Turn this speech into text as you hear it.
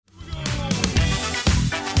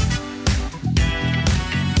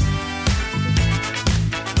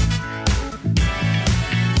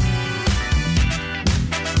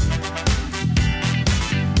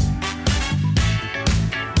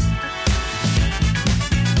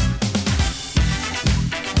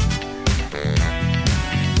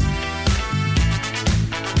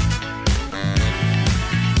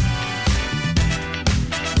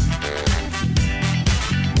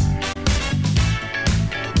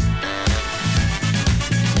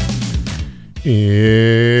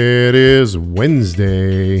It is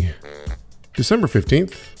Wednesday, December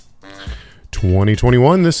 15th,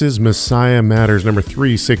 2021. This is Messiah Matters number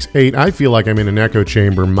 368. I feel like I'm in an echo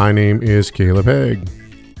chamber. My name is Caleb Haig.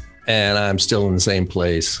 And I'm still in the same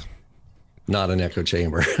place. Not an echo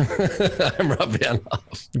chamber. I'm Rob Van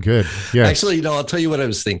Hoff. Good. Yes. Actually, I'll tell you what I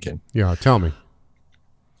was thinking. Yeah, tell me.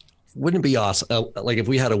 Wouldn't it be awesome? Like if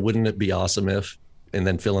we had a wouldn't it be awesome if, and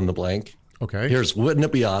then fill in the blank. Okay. Here's wouldn't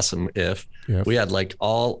it be awesome if we had like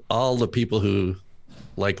all the people who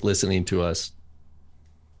like listening to us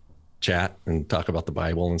chat and talk about the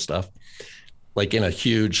Bible and stuff, like in a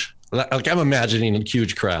huge, like I'm imagining in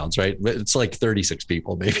huge crowds, right? It's like 36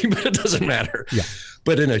 people maybe, but it doesn't matter. Yeah.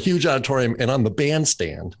 But in a huge auditorium and on the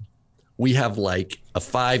bandstand, we have like a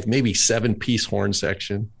 5, maybe 7-piece horn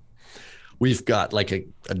section. We've got like a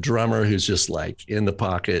drummer who's just like in the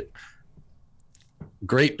pocket,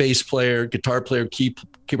 great bass player, guitar player,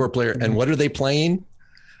 keyboard player. And what are they playing?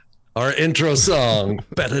 Our intro song.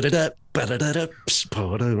 That's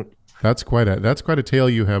quite a tale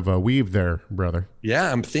you have weaved there, brother.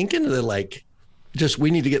 Yeah, I'm thinking that like, we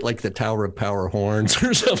need to get like the Tower of Power horns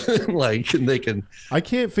or something like, and they can. I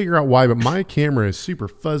can't figure out why, but my camera is super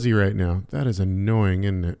fuzzy right now. That is annoying,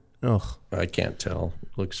 isn't it? Ugh. I can't tell.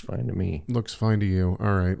 Looks fine to me. Looks fine to you.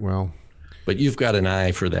 All right, well. But you've got an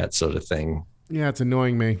eye for that sort of thing. Yeah, it's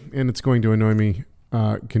annoying me, and it's going to annoy me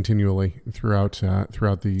continually throughout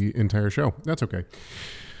the entire show. That's okay.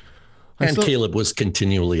 Caleb was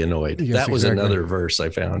continually annoyed. Yes, that was exactly. Another verse I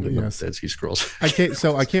found in the Dead Sea Scrolls. I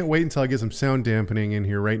can't wait until I get some sound dampening in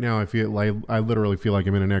here. Right now, I literally feel like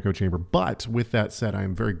I'm in an echo chamber. But with that said, I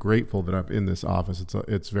am very grateful that I'm in this office.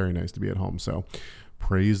 It's very nice to be at home. So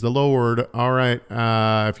praise the Lord. All right.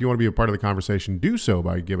 If you want to be a part of the conversation, do so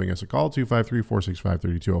by giving us a call,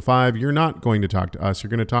 253-465-3205. You're not going to talk to us. You're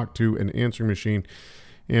going to talk to an answering machine.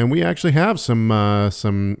 And we actually have some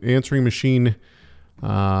answering machine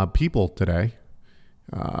people today,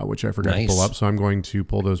 which I forgot to pull up. So I'm going to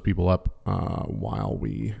pull those people up while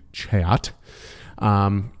we chat.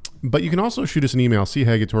 But you can also shoot us an email,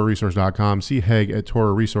 cheg@torahresource.com,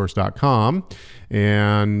 cheg@torahresource.com,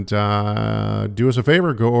 and do us a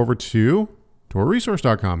favor, go over to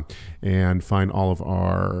torahresource.com and find all of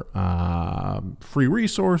our free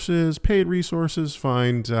resources, paid resources,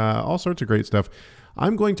 find all sorts of great stuff.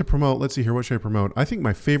 I'm going to promote, let's see here, what should I promote? I think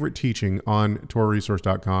my favorite teaching on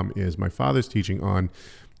torahresource.com is my father's teaching on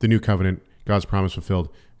the New Covenant, God's Promise Fulfilled.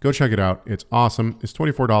 Go check it out. It's awesome. It's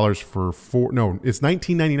 $24 it's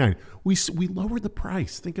 $19.99. We lowered the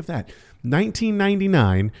price. Think of that.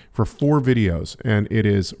 $19.99 for 4 videos, and it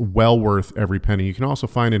is well worth every penny. You can also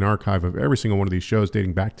find an archive of every single one of these shows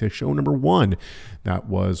dating back to show number 1. That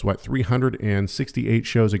was, 368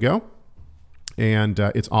 shows ago. And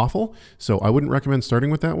it's awful, so I wouldn't recommend starting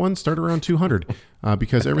with that one. Start around 200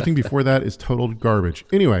 because everything before that is total garbage.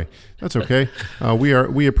 Anyway, that's okay.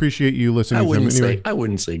 We appreciate you listening to them. Anyway, I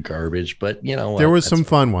wouldn't say garbage, but you know what? There was some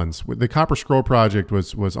fun ones. The Copper Scroll Project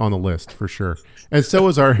was on the list for sure, and so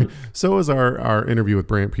was our interview with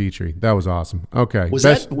Brant Petrie. That was awesome. Okay, was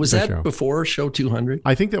that before show 200?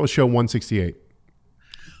 I think that was show 168.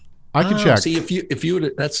 I can check. See if you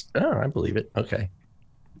would, I believe it. Okay.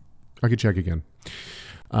 I could check again.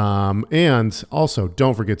 And also,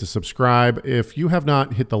 don't forget to subscribe. If you have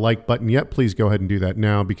not hit the like button yet, please go ahead and do that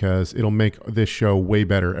now because it'll make this show way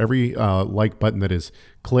better. Every like button that is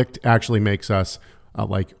clicked actually makes us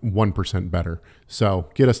like 1% better. So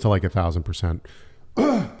get us to like 1,000%.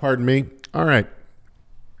 Pardon me. All right.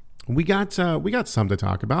 We got some to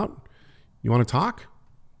talk about. You want to talk?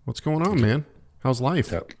 What's going on, man? How's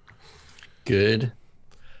life? Good.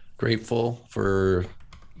 Grateful for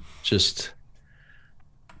just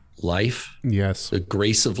life. Yes. The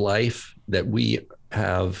grace of life that we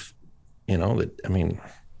have, I mean,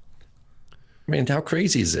 how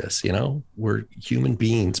crazy is this? We're human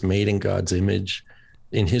beings made in God's image,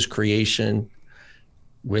 in his creation,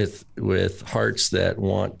 with hearts that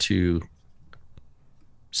want to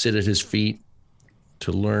sit at his feet,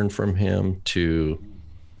 to learn from him, to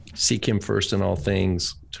seek him first in all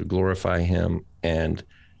things, to glorify him. And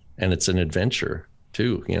it's an adventure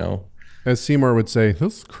too, As Seymour would say,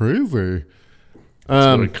 that's crazy. It's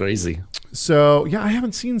really crazy. So, yeah, I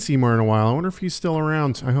haven't seen Seymour in a while. I wonder if he's still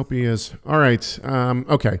around. I hope he is. All right.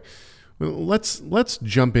 Okay. Let's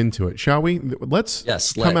jump into it, shall we? Let's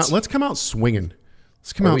come out swinging.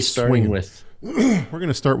 Let's come out swinging. We're going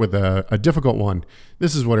to start with a difficult one.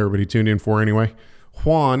 This is what everybody tuned in for anyway.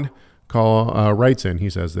 Juan writes in. He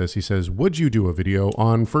says this. He says, would you do a video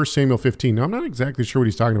on 1 Samuel 15? Now, I'm not exactly sure what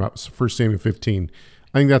he's talking about, 1 Samuel 15.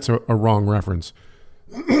 I think that's a wrong reference.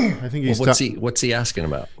 I think he's what's he asking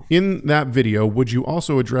about? In that video, would you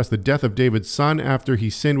also address the death of David's son after he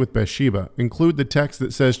sinned with Bathsheba? Include the text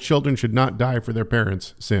that says children should not die for their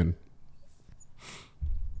parents' sin.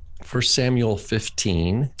 1 Samuel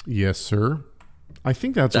 15. Yes, sir. I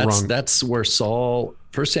think that's wrong. That's where Saul.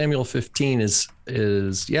 1 Samuel 15 is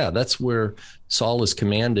that's where Saul is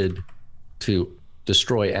commanded to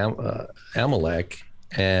destroy Amalek,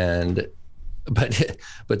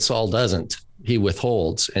 but Saul doesn't. He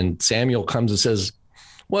withholds, and Samuel comes and says,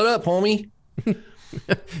 "What up, homie?"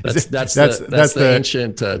 That's the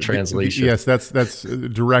ancient translation. Yes, that's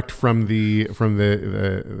direct from the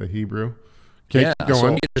Hebrew. Okay, yeah, go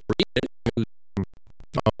on.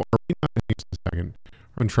 Just a second.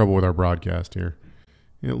 I'm in trouble with our broadcast here.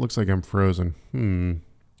 It looks like I'm frozen.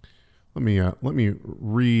 Let me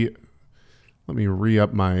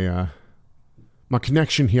re-up my my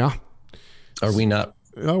connection here. Are we not?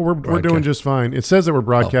 Oh, we're doing just fine. It says that we're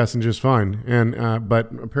broadcasting just fine, and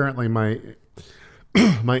but apparently my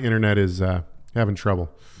my internet is having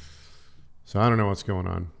trouble. So I don't know what's going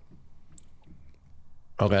on.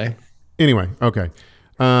 Okay. Anyway, okay.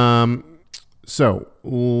 So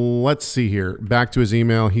let's see here. Back to his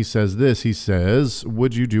email. He says this. He says,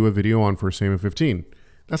 would you do a video on 1 Samuel 15?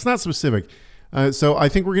 That's not specific. So I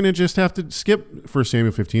think we're going to just have to skip 1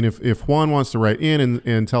 Samuel 15. If Juan wants to write in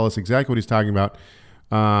and tell us exactly what he's talking about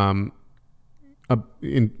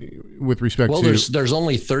with respect to... Well, there's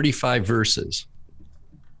only 35 verses.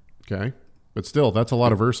 Okay. But still, that's a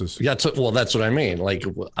lot of verses. That's what I mean. Like,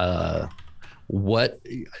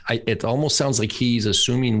 it almost sounds like he's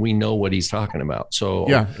assuming we know what he's talking about. So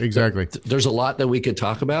yeah, exactly. There's a lot that we could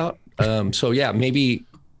talk about. So yeah, maybe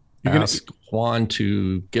ask Juan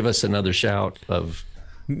to give us another shout of.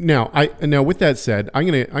 Now with that said, I'm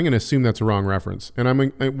gonna assume that's a wrong reference,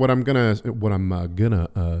 and what I'm gonna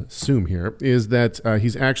assume here is that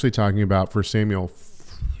he's actually talking about 1 Samuel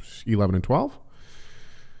 11 and 12.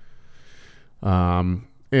 And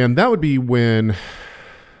that would be when.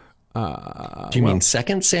 Do you mean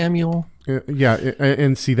 2 Samuel? Yeah,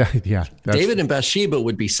 and see that. Yeah, David and Bathsheba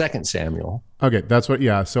would be 2 Samuel. Okay, that's what.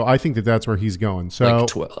 Yeah, so I think that's where he's going. So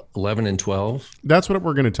like 11 and 12. That's what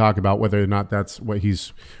we're going to talk about, whether or not that's what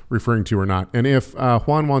he's referring to or not. And if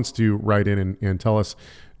Juan wants to write in and tell us,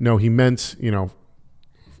 no, he meant 1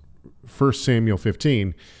 Samuel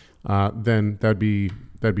 15, then that'd be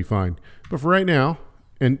fine. But for right now,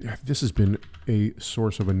 and this has been a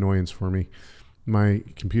source of annoyance for me. My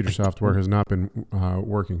computer software has not been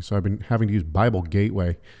working, so I've been having to use Bible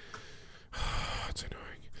Gateway. It's annoying.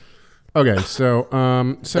 Okay, so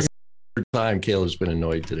second time Caleb's been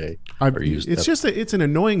annoyed today. It's an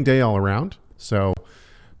annoying day all around. So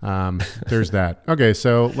there's that. Okay,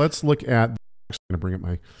 so let's look at. I'm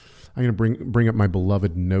going to bring up my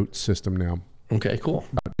beloved note system now. Okay, cool.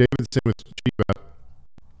 David's sin with Sheba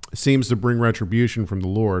seems to bring retribution from the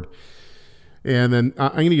Lord. And then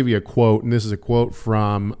I'm going to give you a quote, and this is a quote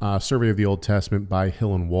from Survey of the Old Testament by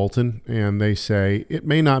Hill and Walton, and they say, it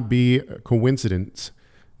may not be a coincidence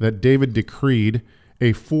that David decreed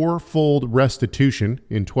a fourfold restitution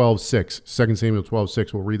in 12:6, 2 Samuel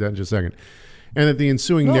 12:6. We'll read that in just a second. And that the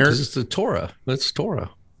ensuing narrative... It's the Torah. That's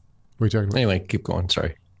Torah. What are you talking about? Anyway, keep going.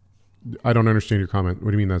 Sorry. I don't understand your comment.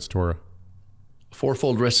 What do you mean that's Torah?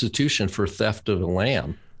 Fourfold restitution for theft of a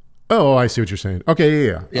lamb. Oh, I see what you're saying. Okay,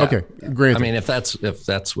 yeah. Okay, granted. I mean, if that's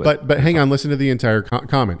what. But hang on, listen to the entire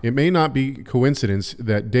comment. It may not be coincidence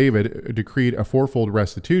that David decreed a fourfold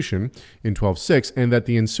restitution in 12:6, and that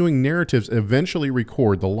the ensuing narratives eventually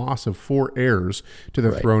record the loss of 4 heirs to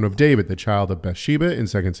the throne of David: the child of Bathsheba in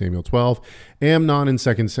 2 Samuel 12, Amnon in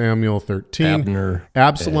 2 Samuel 13,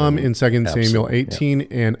 Absalom in 2 Samuel 18,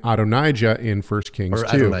 and Adonijah in 1 Kings 2.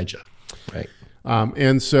 Adonijah, right.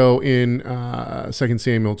 And so in 2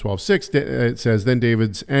 Samuel 12:6, it says, then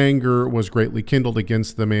David's anger was greatly kindled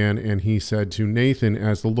against the man, and he said to Nathan,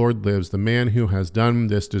 as the Lord lives, the man who has done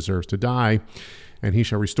this deserves to die, and he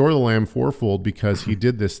shall restore the lamb fourfold because he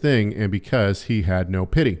did this thing and because he had no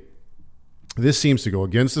pity. This seems to go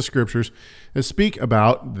against the scriptures that speak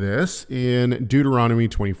about this in Deuteronomy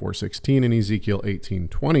 24:16 and Ezekiel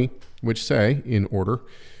 18:20, which say, in order,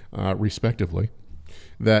 respectively,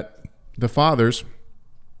 that the fathers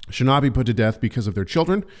shall not be put to death because of their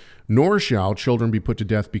children, nor shall children be put to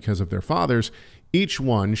death because of their fathers. Each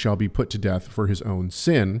one shall be put to death for his own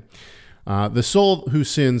sin. The soul who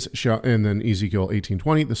sins shall, and then Ezekiel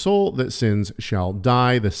 18:20, the soul that sins shall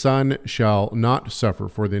die. The son shall not suffer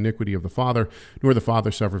for the iniquity of the father, nor the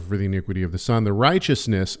father suffer for the iniquity of the son. The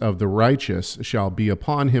righteousness of the righteous shall be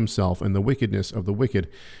upon himself, and the wickedness of the wicked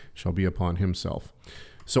shall be upon himself.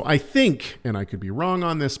 So I think, and I could be wrong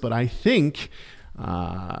on this, but I think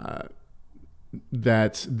that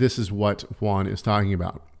this is what Juan is talking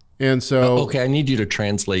about. And so, okay, I need you to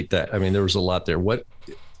translate that. I mean, there was a lot there.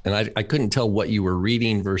 And I couldn't tell what you were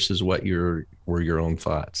reading versus what were your own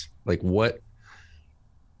thoughts. Like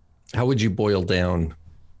how would you boil down?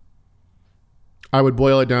 I would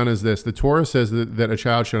boil it down as this. The Torah says that a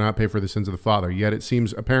child shall not pay for the sins of the father. Yet it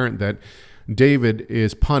seems apparent that David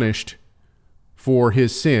is punished for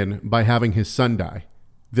his sin by having his son die.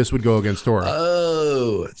 This would go against Torah.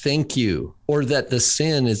 Oh, thank you. Or that the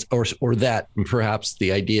sin is, or that perhaps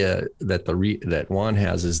the idea that that Juan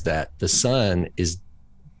has is that the son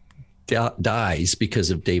dies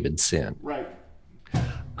because of David's sin. Right.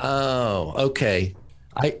 Oh, okay.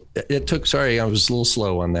 I was a little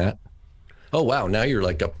slow on that. Oh, wow. Now you're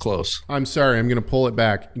like up close. I'm sorry. I'm going to pull it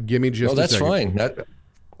back. Give me just a second. Fine.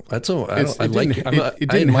 That's all. I didn't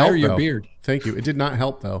admire help, your though. beard. Thank you. It did not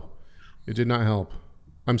help, though. It did not help.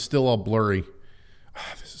 I'm still all blurry.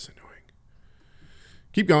 This is annoying.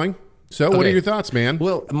 Keep going. So what are your thoughts, man?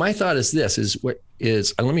 Well, my thought is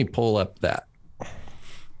let me pull up that.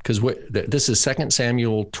 Because this is 2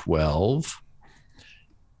 Samuel 12.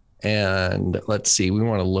 And let's see, we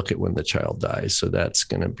want to look at when the child dies. So that's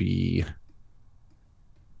going to be,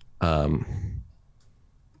 let's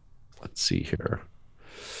see here.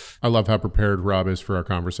 I love how prepared Rob is for our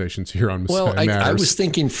conversations here on Messiah Matters. I was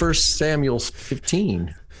thinking 1 Samuel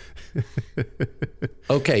 15.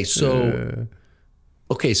 Okay, so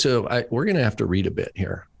we're going to have to read a bit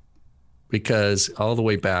here because all the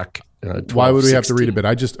way back. 12, why would we 16. have to read a bit?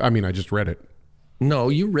 I just read it. No,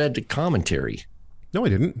 you read the commentary. No, I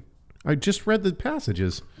didn't. I just read the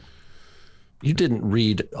passages. You didn't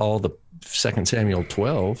read all the 2 Samuel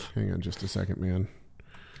 12. Hang on just a second, man.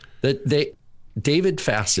 David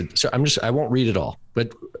fasted. So I won't read it all,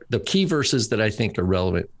 but the key verses that I think are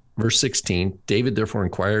relevant. Verse 16, David therefore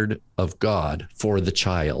inquired of God for the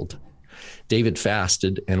child. David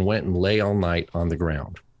fasted and went and lay all night on the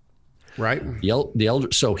ground. Right. The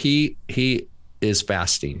elder. So he is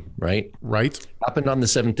fasting, right? Right. Happened on the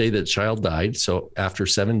seventh day that the child died. So after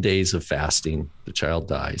 7 days of fasting, the child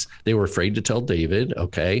dies. They were afraid to tell David.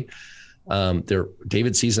 Okay.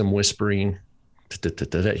 David sees them whispering.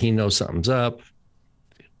 He knows something's up.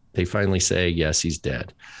 They finally say, yes, he's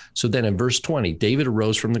dead. So then in verse 20, David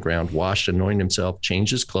arose from the ground, washed, anointed himself,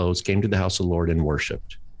 changed his clothes, came to the house of the Lord and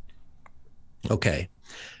worshiped. Okay.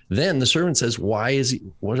 Then the servant says, why is he,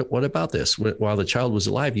 what about this? While the child was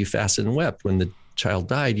alive, you fasted and wept. When the child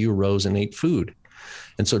died, you arose and ate food.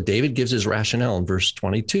 And so David gives his rationale in verse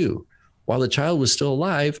 22. While the child was still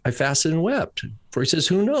alive, I fasted and wept. For he says,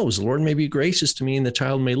 who knows? The Lord may be gracious to me and the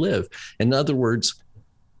child may live. In other words,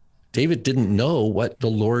 David didn't know what the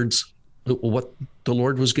Lord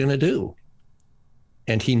was going to do.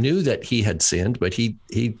 And he knew that he had sinned, but he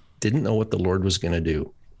didn't know what the Lord was going to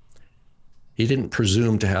do. He didn't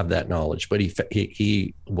presume to have that knowledge, but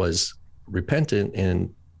he was repentant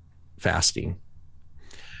and fasting.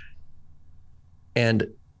 And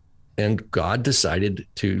God decided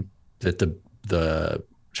that the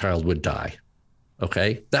child would die.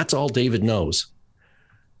 Okay. That's all David knows.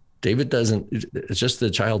 David doesn't, it's just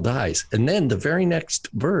the child dies. And then the very next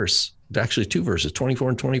verse, actually 2 verses, 24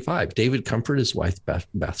 and 25, David comforted his wife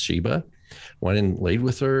Bathsheba, went and laid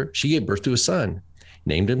with her. She gave birth to a son,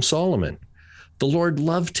 named him Solomon. The Lord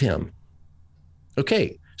loved him.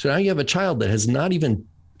 Okay. So now you have a child that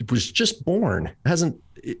was just born, the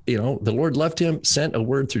Lord loved him, sent a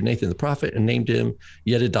word through Nathan the prophet and named him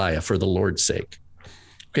Jedediah for the Lord's sake.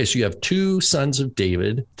 Okay, so you have 2 sons of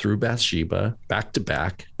David through Bathsheba, back to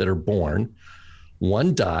back, that are born.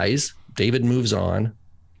 One dies, David moves on.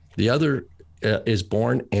 The other is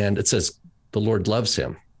born, and it says the Lord loves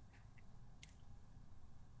him.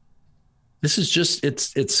 This is just,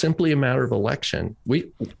 it's simply a matter of election.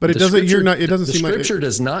 It doesn't seem like Scripture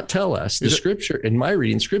does not tell us, in my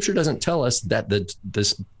reading, Scripture doesn't tell us that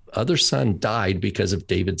this other son died because of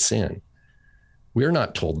David's sin. We're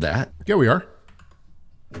not told that. Yeah, we are.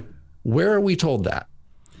 Where are we told that?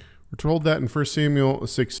 We're told that in 1 Samuel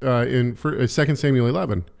 6, in 2 Samuel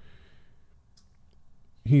 11.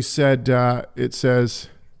 He said, it says...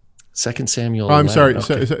 2 Samuel 11. I'm sorry,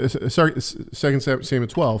 okay. sorry, 2 Samuel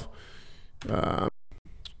 12.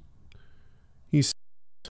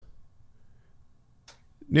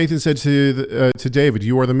 Nathan said to David,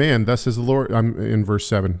 you are the man. Thus says the Lord. I'm in verse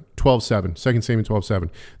 7, 12:7, 2 Samuel 12:7.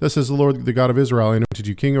 Thus says the Lord, the God of Israel, I anointed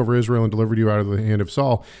you king over Israel and delivered you out of the hand of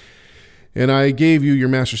Saul. And I gave you your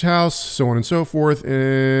master's house, so on and so forth.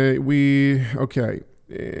 He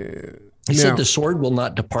said the sword will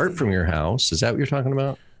not depart from your house. Is that what you're talking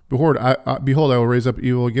about? Behold, I will raise up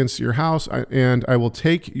evil against your house, and I will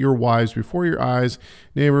take your wives before your eyes.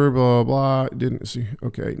 Neighbor, blah, blah, blah. Didn't see.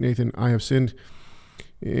 Okay, Nathan, I have sinned.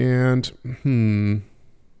 And,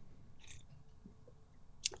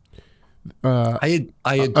 I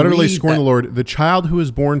agree. Utterly scorn the Lord. The child who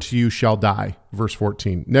is born to you shall die. Verse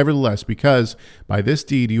 14. Nevertheless, because by this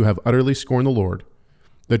deed you have utterly scorned the Lord,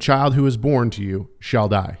 the child who is born to you shall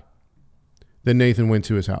die. Then Nathan went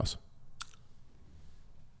to his house.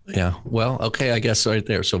 Yeah. Well, okay. I guess right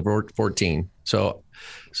there. So 14. So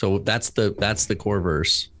that's the core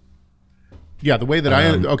verse. Yeah. The way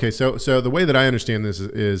that So the way that I understand this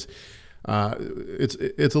is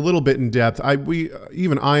it's a little bit in depth. I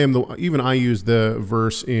use the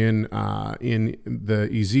verse in the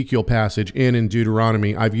Ezekiel passage and in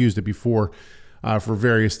Deuteronomy. I've used it before for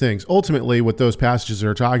various things. Ultimately, what those passages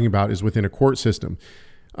are talking about is within a court system.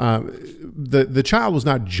 The child was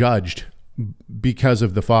not judged because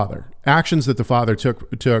of the father. Actions that the father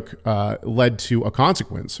took led to a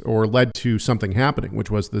consequence or led to something happening, which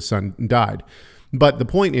was the son died. But the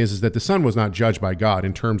point is that the son was not judged by God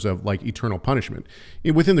in terms of like eternal punishment.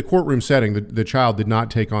 Within the courtroom setting, the child did not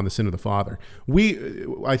take on the sin of the father.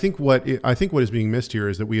 I think what is being missed here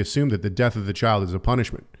is that we assume that the death of the child is a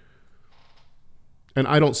punishment, and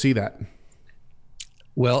I don't see that.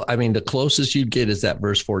 Well, I mean, the closest you'd get is that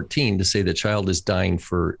verse 14 to say the child is dying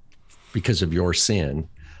because of your sin,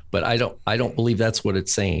 but I don't believe that's what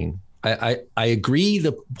it's saying. I agree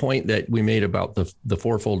the point that we made about the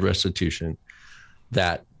fourfold restitution,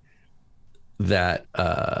 that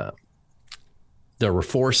there were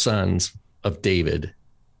 4 sons of David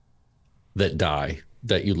that die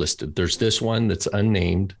that you listed. There's this one that's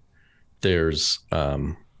unnamed. There's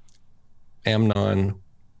Amnon,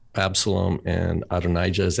 Absalom, and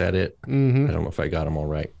Adonijah. Is that it? Mm-hmm. I don't know if I got them all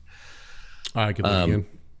right. I can again.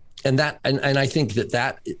 And I think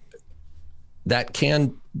that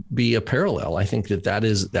can be a parallel. I think that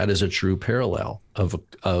is a true parallel of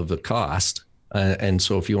the cost. And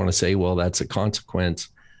so if you want to say, well, that's a consequence,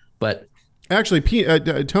 but actually,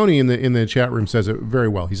 Tony in the chat room says it very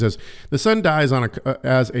well. He says the son dies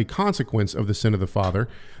as a consequence of the sin of the father,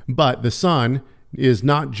 but the son is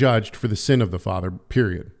not judged for the sin of the father.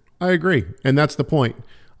 Period. I agree, and that's the point.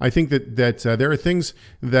 I think that there are things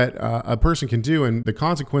that a person can do, and the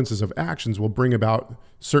consequences of actions will bring about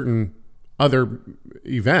certain other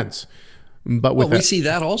events. But we see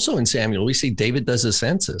that also in Samuel. We see David does a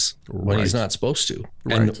census when he's not supposed to.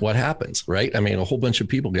 And what happens, right? I mean, a whole bunch of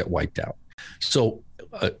people get wiped out. So,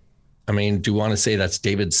 I mean, do you want to say that's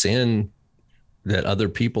David's sin, that other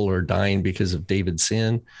people are dying because of David's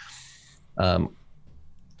sin? Yeah,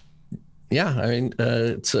 I mean,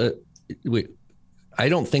 I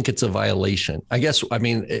don't think it's a violation. I guess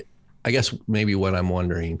maybe what I'm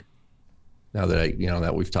wondering now that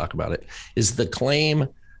that we've talked about it is the claim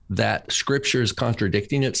that Scripture is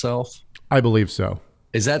contradicting itself. I believe so.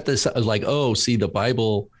 Is that this like, oh, see, the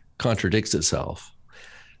Bible contradicts itself?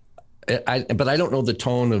 But I don't know the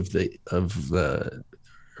tone of the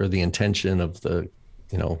intention of the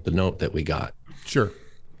note that we got. Sure.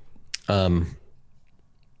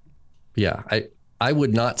 Yeah, I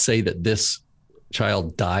would not say that this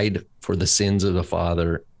child died for the sins of the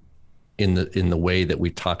father in the way that we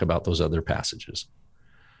talk about those other passages.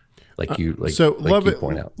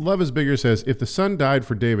 Love is Bigger says, if the son died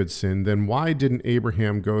for David's sin, then why didn't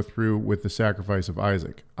Abraham go through with the sacrifice of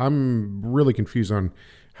Isaac? I'm really confused on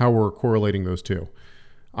how we're correlating those two.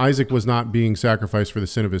 Isaac was not being sacrificed for the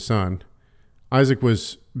sin of his son. Isaac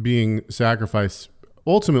was being sacrificed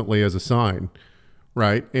ultimately as a sign,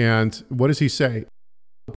 right? And what does he say?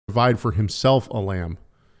 Provide for himself a lamb.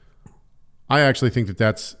 I actually think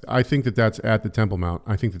that's at the Temple Mount.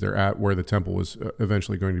 I think that they're at where the temple was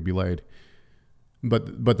eventually going to be laid.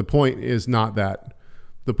 But the point is not that.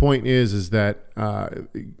 The point is that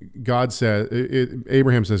God says,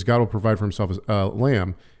 Abraham says God will provide for himself a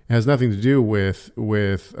lamb. It has nothing to do with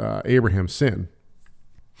Abraham's sin.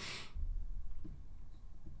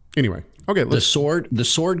 Anyway, okay. The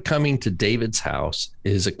sword coming to David's house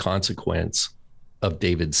is a consequence of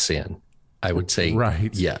David's sin. I would say,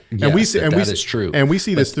 right? Yeah, and that is true. And we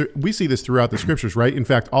see this throughout the scriptures, right? In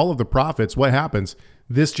fact, all of the prophets, what happens?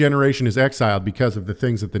 This generation is exiled because of the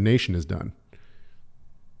things that the nation has done,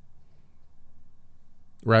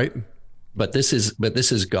 right? But this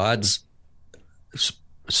is God's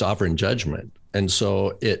sovereign judgment, and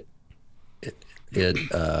so it's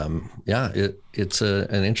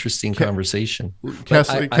an interesting conversation.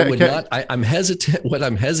 I'm hesitant. What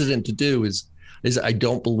I'm hesitant to do is I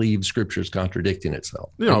don't believe Scripture is contradicting itself.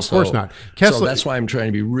 No, of course not. So that's why I'm trying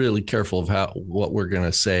to be really careful of what we're going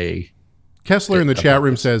to say Kessler in the chat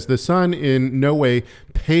room says the Son in no way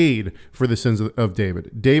paid for the sins of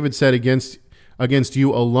David. David said, against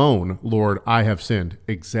you alone, Lord, I have sinned.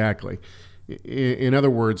 Exactly. In other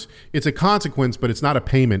words, it's a consequence, but it's not a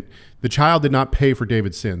payment. The child did not pay for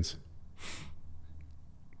David's sins.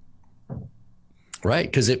 Right.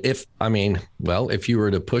 Because if you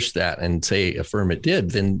were to push that and say affirm it did,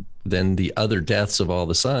 then the other deaths of all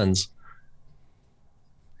the sons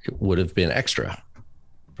would have been extra.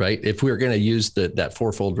 Right. If we were going to use that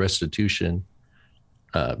fourfold restitution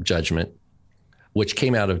judgment, which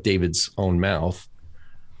came out of David's own mouth,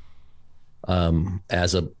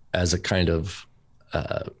 as a kind of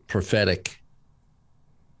prophetic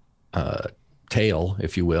tale,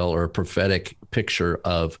 if you will, or a prophetic picture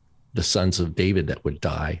of the sons of David that would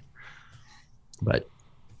die. But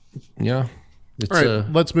yeah, it's all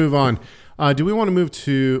right. Let's move on. Do we want to move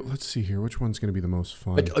to? Let's see here. Which one's going to be the most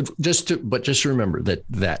fun? But just remember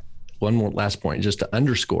that one more last point, just to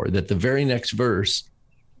underscore that the very next verse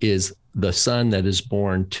is the son that is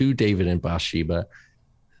born to David and Bathsheba,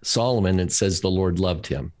 Solomon. It says the Lord loved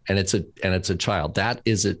him, and it's a child.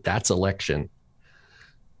 That's election.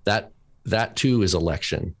 That too is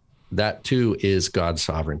election. That too is God's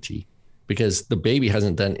sovereignty, because the baby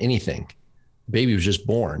hasn't done anything. The baby was just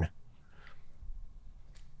born.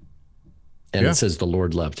 And It says the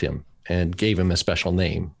Lord loved him and gave him a special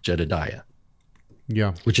name, Jedediah.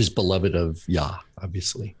 Yeah. Which is beloved of Yah,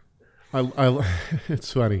 obviously.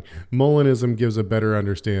 It's funny. Molinism gives a better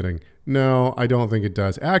understanding. No, I don't think it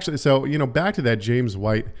does. Actually, so, back to that James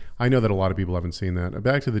White. I know that a lot of people haven't seen that.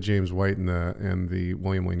 Back to the James White and the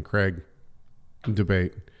William Lane Craig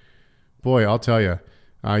debate. Boy, I'll tell you,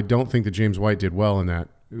 I don't think that James White did well in that,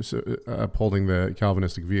 upholding the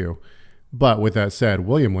Calvinistic view. But with that said,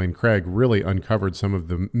 William Lane Craig really uncovered some of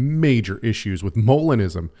the major issues with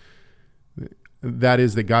Molinism. That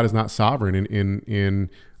is, that God is not sovereign in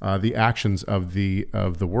the actions of the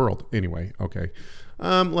world. Anyway, okay.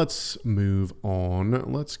 Let's move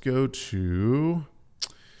on. Let's go to.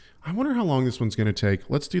 I wonder how long this one's going to take.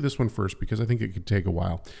 Let's do this one first because I think it could take a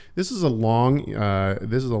while. This is a long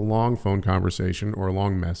phone conversation or a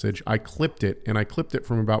long message. I clipped it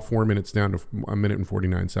from about 4 minutes down to 1 minute and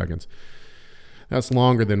 49 seconds. That's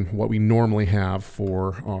longer than what we normally have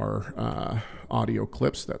for our audio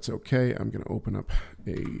clips. That's okay. I'm going to open up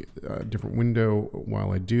a different window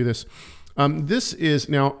while I do this. This is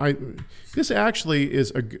a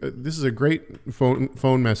great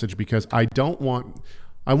phone message because I think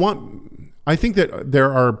that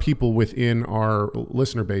there are people within our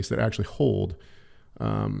listener base that actually hold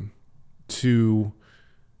to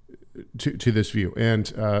this view.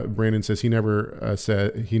 And Brandon says he never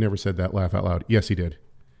said that. Laugh out loud. Yes, he did.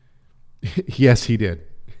 Yes, he did.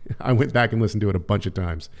 I went back and listened to it a bunch of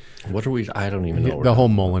times. What are we? I don't even know. The whole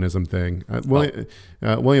Molinism thing.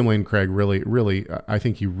 William Lane Craig really, I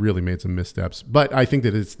think he really made some missteps. But I think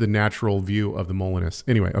that it's the natural view of the Molinists.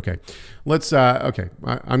 Anyway, okay. Let's, I'm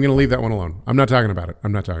going to leave that one alone. I'm not talking about it.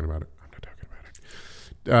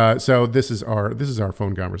 So this is our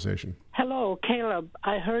phone conversation. Hello, Caleb.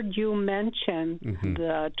 I heard you mention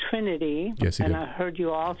the Trinity. Yes, he did. And I heard you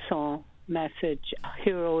also message,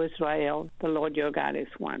 Hear, O Israel, the Lord your God is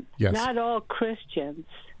one. Yes. Not all Christians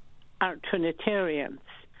are Trinitarians.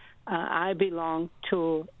 I belong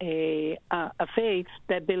to a faith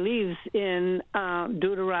that believes in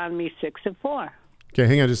Deuteronomy 6:4. Okay,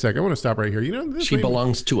 hang on just a second. I want to stop right here. She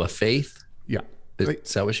belongs to a faith? Yeah.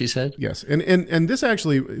 Is that what she said? Yes, and this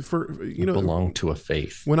actually belong to a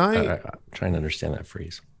faith. When I'm trying to understand that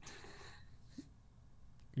phrase.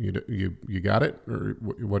 You got it, or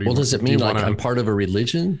what do you? Well, does it mean like I'm part of a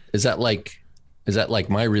religion? Is that like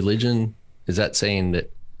my religion? Is that saying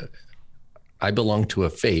that I belong to a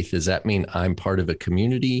faith? Does that mean I'm part of a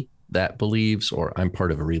community that believes, or I'm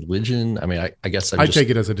part of a religion? I mean, I guess I take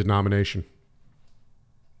it as a denomination.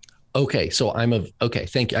 Okay, so okay,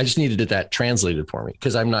 thank you. I just needed that translated for me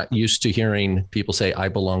because I'm not used to hearing people say I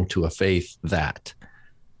belong to a faith that,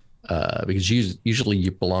 because usually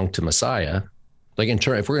you belong to Messiah. Like if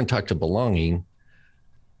we're going to talk to belonging,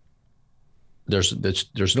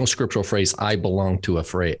 there's no scriptural phrase I belong to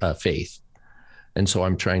a faith, and so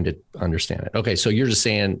I'm trying to understand it. Okay, so you're just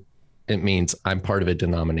saying it means I'm part of a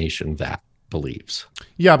denomination that believes.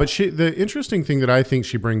 Yeah, but the interesting thing that I think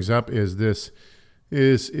she brings up is this.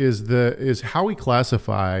 Is how we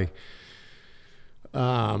classify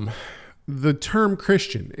the term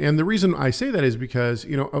Christian. And the reason I say that is because,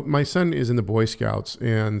 my son is in the Boy Scouts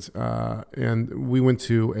and we went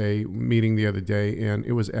to a meeting the other day and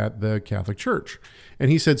it was at the Catholic Church. And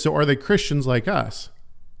he said, so are they Christians like us?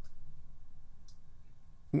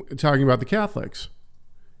 Talking about the Catholics.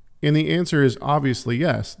 And the answer is obviously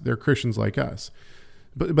yes. They're Christians like us.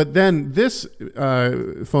 But then this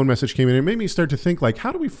phone message came in and it made me start to think, like,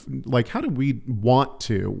 how do we want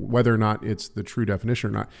to, whether or not it's the true definition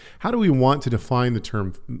or not, how do we want to define the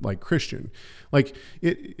term like Christian? Like,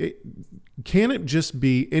 can it just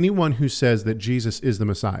be anyone who says that Jesus is the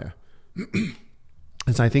Messiah?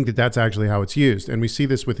 And so I think that that's actually how it's used. And we see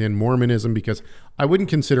this within Mormonism, because I wouldn't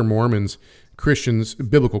consider Mormons Christians,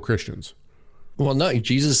 biblical Christians. Well, no,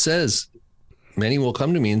 Jesus says, many will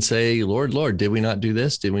come to me and say, Lord, Lord, did we not do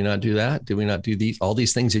this? Did we not do that? Did we not do all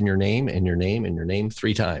these things in your name and your name and your name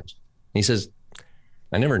 3 times? And he says,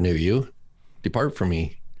 I never knew you. Depart from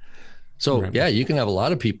me. So right. Yeah, you can have a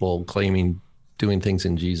lot of people claiming doing things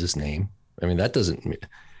in Jesus' name. I mean, that doesn't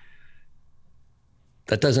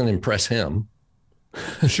impress him.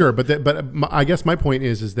 Sure. But I guess my point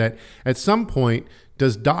is that at some point,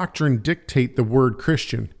 does doctrine dictate the word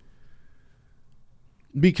Christian?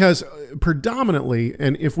 Because predominantly,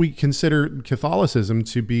 and if we consider Catholicism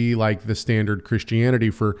to be like the standard Christianity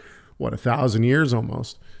for 1,000 years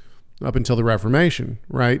almost, up until the Reformation,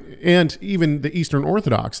 right? And even the Eastern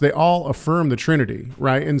Orthodox, they all affirm the Trinity,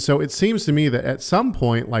 right? And so it seems to me that at some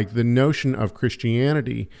point, like the notion of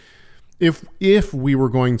Christianity, if we were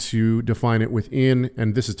going to define it within,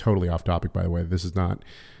 and this is totally off topic, by the way, this is not,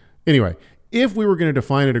 anyway, if we were going to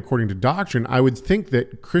define it according to doctrine, I would think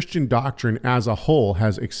that Christian doctrine as a whole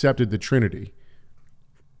has accepted the Trinity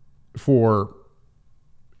for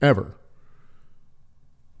ever.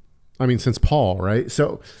 I mean, since Paul, right?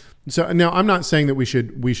 So now I'm not saying that we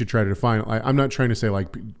should try to define it. I'm not trying to say like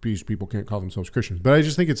these people can't call themselves Christians, but I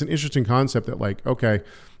just think it's an interesting concept that, like, okay,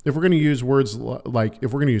 if we're going to use words like,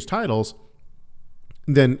 if we're going to use titles,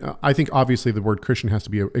 then I think obviously the word Christian has to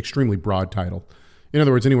be an extremely broad title. In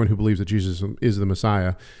other words, anyone who believes that Jesus is the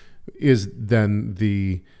Messiah is then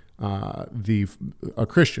a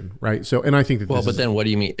Christian, right? So, and I think that but then what do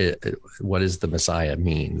you mean? What does the Messiah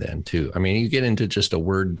mean then too? I mean, you get into just a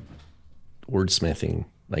wordsmithing,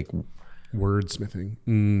 like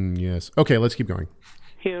wordsmithing. Yes. Okay, let's keep going.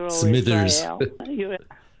 Hero Smithers. Israel.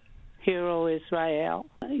 Hero Israel.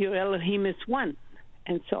 Your Elohim is one,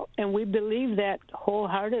 and we believe that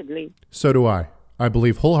wholeheartedly. So do I. I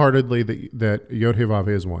believe wholeheartedly that Yod-Heh-Vav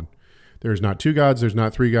is one. There's not 2 gods. There's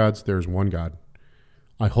not 3 gods. There's one God.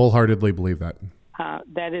 I wholeheartedly believe that.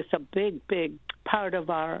 That is a big, big part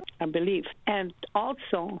of our belief. And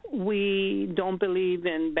also, we don't believe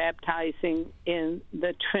in baptizing in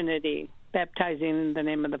the Trinity, baptizing in the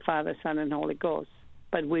name of the Father, Son, and Holy Ghost.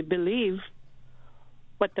 But we believe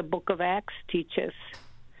what the book of Acts teaches.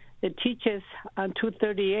 It teaches on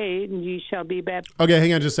 2:38, and ye shall be baptized. Okay,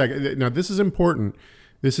 hang on just a second. Now, this is important.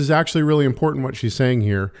 This is actually really important what she's saying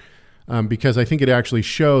here, because I think it actually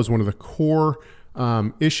shows one of the core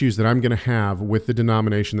issues that I'm going to have with the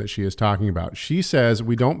denomination that she is talking about. She says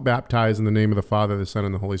we don't baptize in the name of the Father, the Son,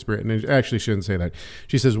 and the Holy Spirit. And actually, she shouldn't say that.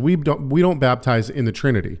 She says we don't baptize in the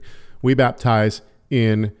Trinity. We baptize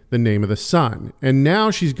in the name of the Son. And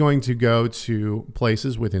now she's going to go to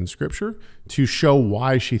places within Scripture to show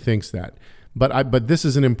why she thinks that. But this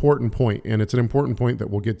is an important point, and it's an important point that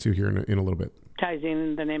we'll get to here in a little bit. Baptizing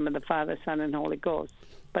in the name of the Father, Son, and Holy Ghost.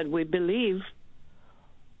 But we believe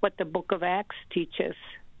what the book of Acts teaches.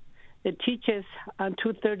 It teaches on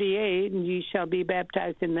 2:38, and ye shall be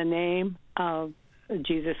baptized in the name of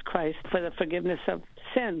Jesus Christ for the forgiveness of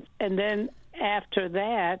sins. And then after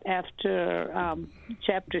that, after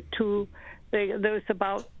chapter 2, there's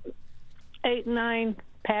about 8, 9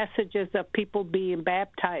 passages of people being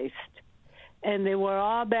baptized. And they were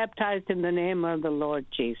all baptized in the name of the Lord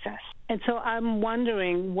Jesus. And so I'm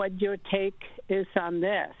wondering what your take is on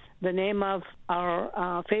this. The name of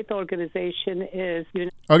our faith organization is...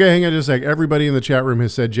 Okay, hang on just a sec. Everybody in the chat room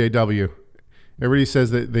has said JW. Everybody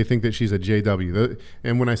says that they think that she's a JW.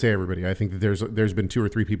 And when I say everybody, I think that there's been 2 or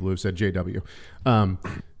 3 people who have said JW.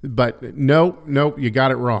 But no, you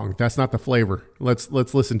got it wrong. That's not the flavor. Let's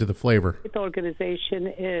listen to the flavor. The organization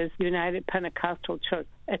is United Pentecostal Church.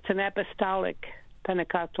 It's an apostolic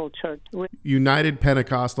Pentecostal church. United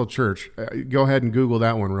Pentecostal Church. Go ahead and Google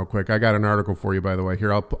that one real quick. I got an article for you, by the way.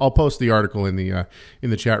 Here, I'll post the article in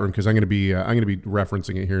the chat room because I'm going to be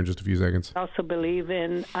referencing it here in just a few seconds. I also believe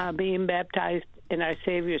in being baptized in our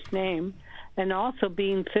Savior's name, and also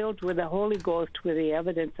being filled with the Holy Ghost with the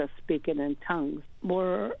evidence of speaking in tongues.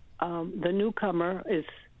 Where the newcomer is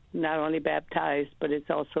not only baptized, but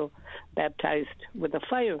it's also baptized with the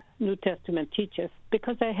fire. New Testament teaches,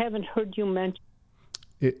 because I haven't heard you mention.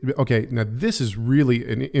 Okay, now this is really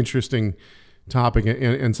an interesting topic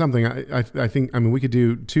and something I think, I mean, we could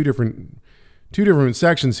do two different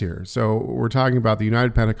sections here. So we're talking about the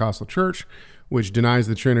United Pentecostal Church. which denies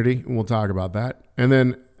the Trinity. We'll talk about that. And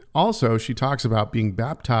then also she talks about being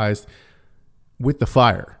baptized with the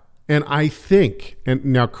fire. And I think, and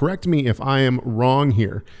now correct me if I am wrong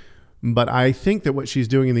here, but I think that what she's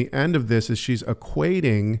doing in the end of this is she's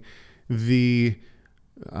equating the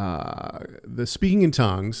speaking in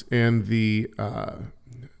tongues and the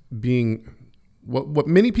being what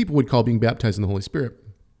many people would call being baptized in the Holy Spirit.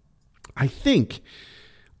 I think,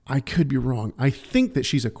 I could be wrong, I think that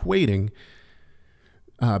she's equating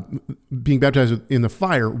being baptized in the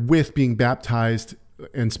fire with being baptized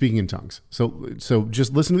and speaking in tongues. So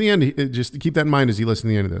just listen to the end. Just keep that in mind as you listen to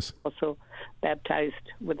the end of this. Also baptized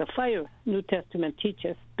with the fire, New Testament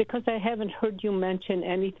teaches, because I haven't heard you mention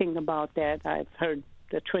anything about that. I've heard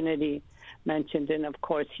the Trinity mentioned, and of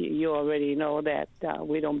course you already know that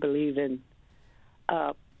we don't believe in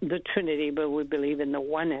the Trinity, but we believe in the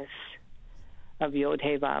oneness of Yod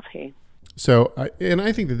He Vav He. So, and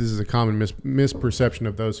I think that this is a common misperception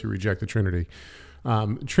of those who reject the Trinity.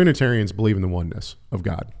 Trinitarians believe in the oneness of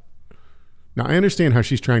God. Now, I understand how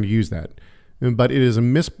she's trying to use that, but it is a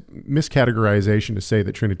miscategorization to say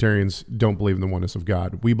that Trinitarians don't believe in the oneness of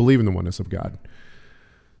God. We believe in the oneness of God.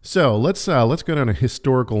 So let's go down a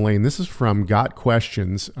historical lane. This is from Got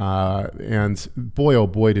Questions, and boy, oh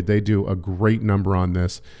boy, did they do a great number on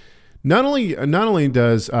this. Not only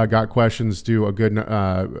does Got Questions do a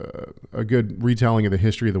good retelling of the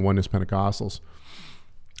history of the Oneness Pentecostals,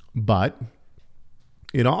 but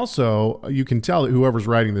it also, you can tell that whoever's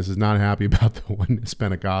writing this is not happy about the Oneness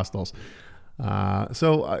Pentecostals.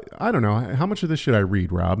 So I don't know, how much of this should I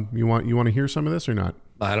read, Rob? You want to hear some of this or not?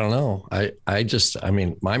 I don't know. I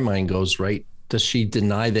mean, my mind goes right. Does she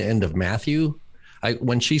deny the end of Matthew?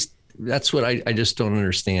 That's what I just don't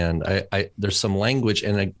understand. There's some language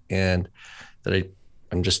and that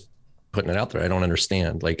I'm just putting it out there. I don't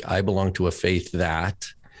understand. Like, I belong to a faith that,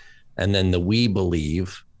 and then the we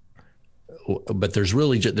believe, but there's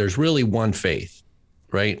really one faith,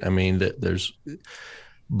 right? I mean,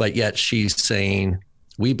 but yet she's saying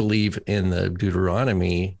we believe in the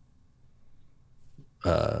Deuteronomy,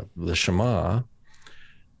 the Shema,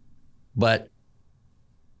 but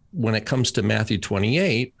when it comes to Matthew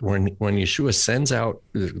 28, when Yeshua sends out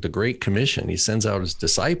the Great Commission, he sends out his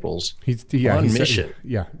disciples on mission.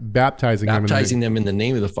 Baptizing them in the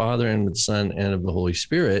name of the Father and of the Son and of the Holy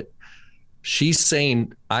Spirit. She's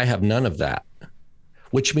saying, I have none of that,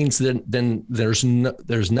 which means then there's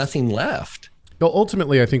nothing left. Well,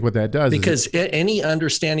 ultimately, I think what that does because any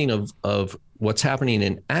understanding of what's happening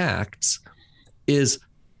in Acts is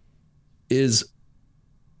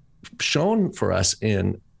shown for us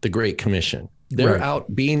in the Great Commission. They're right.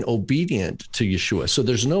 out being obedient to Yeshua. So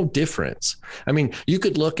there's no difference. I mean, you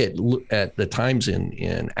could look at the times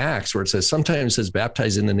in Acts where it says, sometimes it says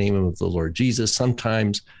baptize in the name of the Lord Jesus,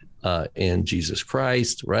 sometimes in Jesus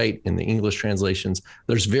Christ, right? In the English translations,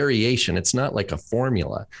 there's variation. It's not like a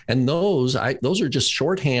formula. And those are just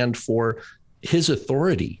shorthand for his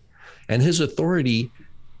authority. And his authority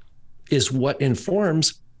is what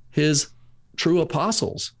informs his true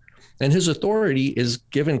apostles. And his authority is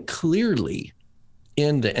given clearly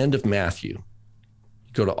in the end of Matthew.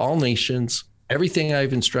 Go to all nations, everything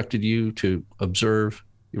I've instructed you to observe,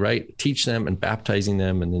 right? Teach them and baptizing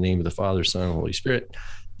them in the name of the Father, Son, and Holy Spirit.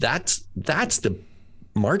 That's the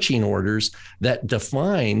marching orders that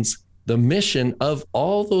defines the mission of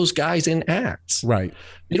all those guys in Acts. Right.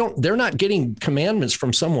 They're not getting commandments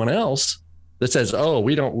from someone else that says, oh,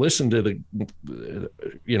 we don't listen to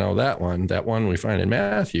that one we find in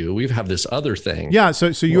Matthew. We have this other thing. Yeah. So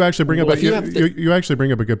you actually bring up you actually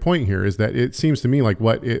bring up a good point here, is that it seems to me like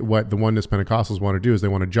what the Oneness Pentecostals want to do is they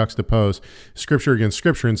want to juxtapose Scripture against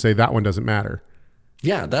Scripture and say that one doesn't matter.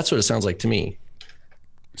 Yeah, that's what it sounds like to me.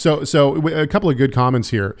 So a couple of good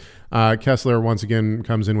comments here. Kessler once again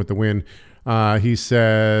comes in with the win. He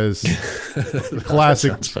says,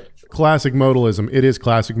 classic modalism. It is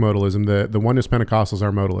classic modalism. The Oneness Pentecostals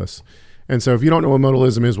are modalists. And so if you don't know what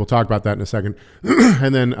modalism is, we'll talk about that in a second.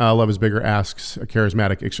 And then Love is Bigger asks,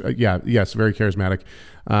 charismatic. Yes, very charismatic.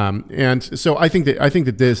 And so I think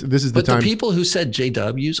that this is the time. But the people who said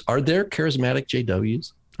JWs, are there charismatic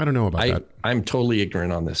JWs? I don't know about that. I'm totally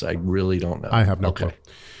ignorant on this. I really don't know. I have no clue.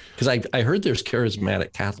 Because I heard there's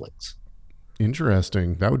charismatic Catholics.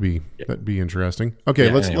 Interesting. That'd be interesting. Okay,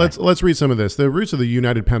 let's read some of this. The roots of the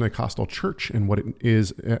United Pentecostal Church and what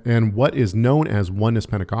is known as Oneness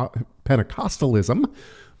Pentecostalism,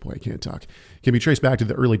 boy, I can't talk, can be traced back to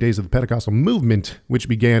the early days of the Pentecostal movement, which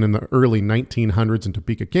began in the early 1900s in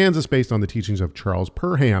Topeka, Kansas, based on the teachings of Charles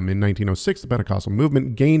Perham. In 1906, the Pentecostal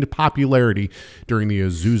movement gained popularity during the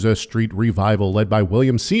Azusa Street revival led by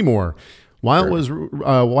William Seymour. While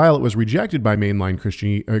it was rejected by mainline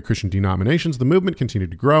Christian denominations, the movement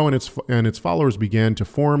continued to grow, and its followers began to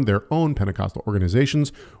form their own Pentecostal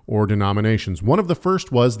organizations or denominations. One of the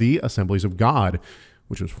first was the Assemblies of God,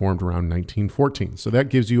 which was formed around 1914. So that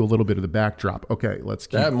gives you a little bit of the backdrop. Okay, let's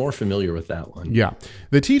keep... I'm more familiar with that one. Yeah.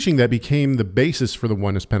 The teaching that became the basis for the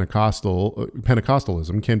Oneness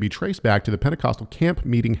Pentecostalism can be traced back to the Pentecostal camp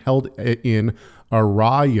meeting held in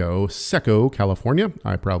Arroyo Seco, California.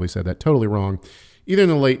 I probably said that totally wrong. Either in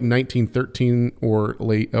the late 1913 or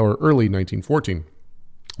early 1914.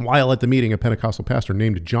 While at the meeting, a Pentecostal pastor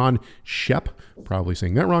named John Shep, probably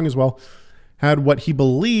saying that wrong as well, had what he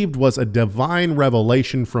believed was a divine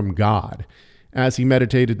revelation from God. As he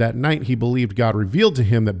meditated that night, he believed God revealed to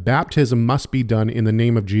him that baptism must be done in the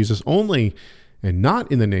name of Jesus only, and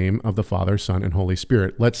not in the name of the Father, Son, and Holy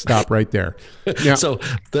Spirit. Let's stop right there. Now, so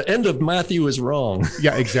the end of Matthew is wrong.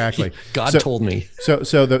 Yeah, exactly. God told me.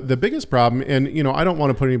 So the biggest problem, and I don't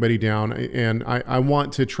want to put anybody down, and I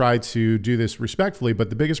want to try to do this respectfully,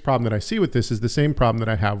 but the biggest problem that I see with this is the same problem that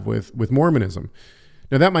I have with Mormonism.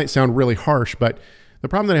 Now that might sound really harsh, but the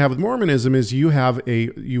problem that I have with Mormonism is you have a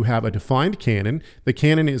defined canon. The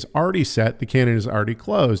canon is already set. The canon is already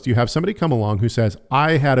closed. You have somebody come along who says,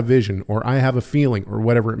 I had a vision, or I have a feeling, or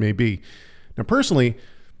whatever it may be. Now, personally,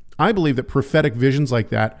 I believe that prophetic visions like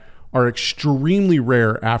that are extremely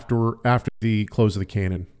rare after the close of the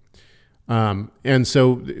canon. But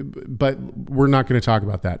we're not going to talk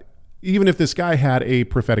about that. Even if this guy had a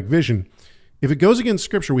prophetic vision, if it goes against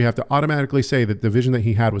Scripture, we have to automatically say that the vision that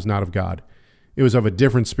he had was not of God. It was of a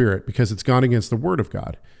different spirit because it's gone against the Word of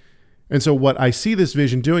God. And so what I see this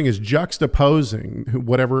vision doing is juxtaposing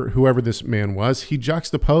whoever this man was. He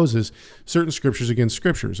juxtaposes certain Scriptures against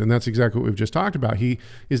Scriptures, and that's exactly what we've just talked about.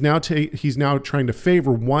 He's now trying to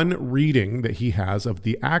favor one reading that he has of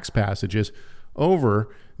the Acts passages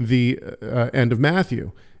over the end of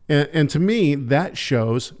Matthew. And to me,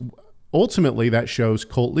 ultimately, that shows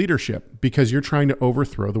cult leadership because you're trying to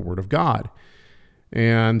overthrow the Word of God.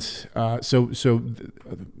 And so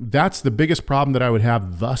that's the biggest problem that I would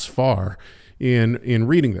have thus far in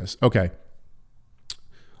reading this. Okay.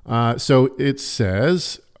 So it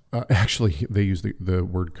says, actually, they use the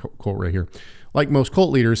word cult right here. Like most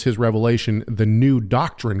cult leaders, his revelation, the new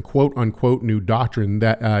doctrine, quote unquote, new doctrine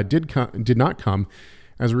that did not come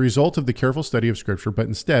as a result of the careful study of Scripture, but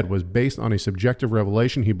instead was based on a subjective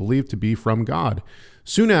revelation he believed to be from God.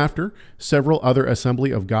 Soon after, several other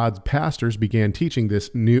Assembly of God's pastors began teaching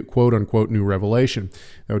this new, quote-unquote, new revelation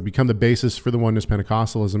that would become the basis for the Oneness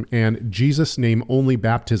Pentecostalism and Jesus' name-only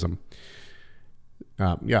baptism.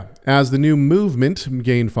 As the new movement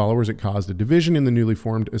gained followers, it caused a division in the newly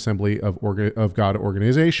formed Assembly of God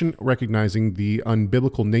organization, recognizing the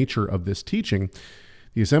unbiblical nature of this teaching.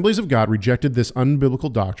 The Assemblies of God rejected this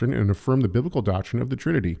unbiblical doctrine and affirmed the biblical doctrine of the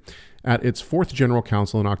Trinity. At its Fourth General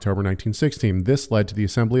Council in October 1916, this led to the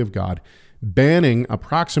Assembly of God banning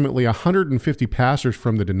approximately 150 pastors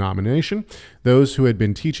from the denomination, those who had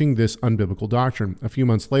been teaching this unbiblical doctrine. A few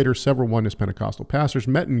months later, several Oneness Pentecostal pastors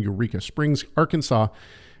met in Eureka Springs, Arkansas,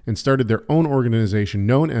 and started their own organization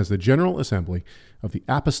known as the General Assembly of the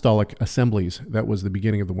Apostolic Assemblies. That was the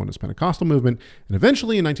beginning of the Oneness Pentecostal movement. And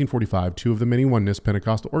eventually in 1945, two of the many Oneness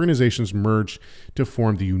Pentecostal organizations merged to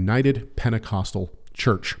form the United Pentecostal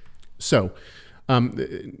Church. So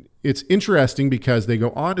it's interesting because they go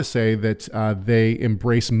on to say that they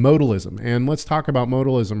embrace modalism. And let's talk about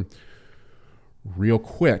modalism real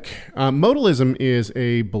quick. Modalism is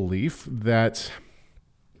a belief that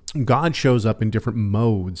God shows up in different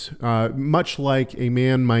modes, much like a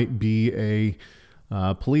man might be a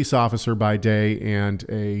police officer by day and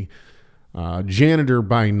a janitor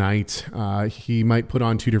by night. He might put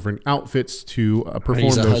on two different outfits to perform.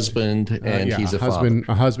 He's a husband and he's a father.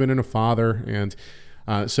 A husband and a father, and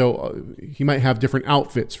so he might have different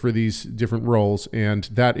outfits for these different roles, and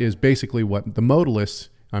that is basically what the modalists.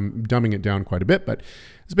 I'm dumbing it down quite a bit, but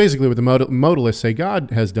it's basically what the modalists say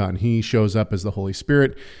God has done. He shows up as the Holy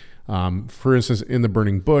Spirit. For instance, in the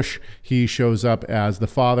burning bush, he shows up as the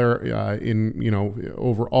Father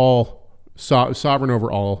over all, sovereign over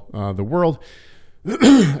all the world,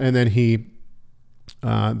 and then he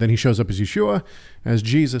shows up as Yeshua, as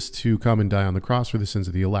Jesus, to come and die on the cross for the sins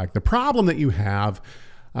of the elect. The problem that you have,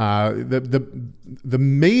 the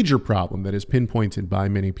major problem that is pinpointed by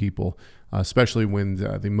many people, especially when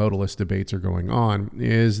the modalist debates are going on,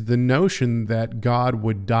 is the notion that God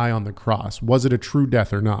would die on the cross. Was it a true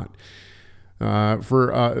death or not?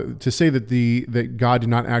 To say that God did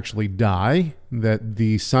not actually die, that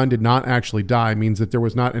the Son did not actually die, means that there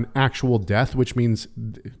was not an actual death, which means,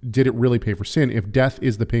 did it really pay for sin? If death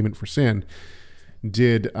is the payment for sin,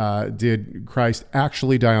 did Christ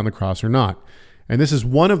actually die on the cross or not? And this is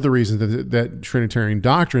one of the reasons that Trinitarian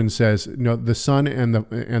doctrine says, the Son and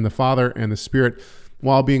the Father and the Spirit,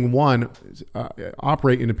 while being one,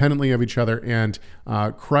 operate independently of each other. And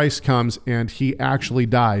Christ comes and he actually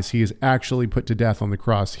dies. He is actually put to death on the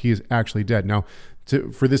cross. He is actually dead. Now,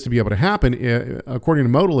 for this to be able to happen, according to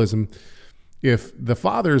modalism, if the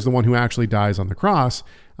Father is the one who actually dies on the cross,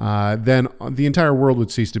 then the entire world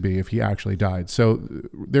would cease to be if he actually died. So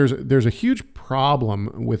there's a huge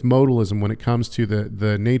problem with modalism when it comes to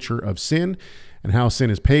the nature of sin and how sin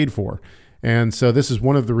is paid for. And so this is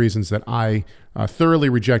one of the reasons that I thoroughly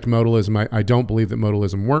reject modalism. I don't believe that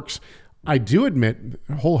modalism works. I do admit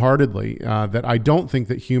wholeheartedly that I don't think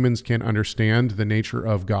that humans can understand the nature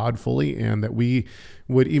of God fully, and that we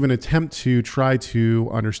would even attempt to try to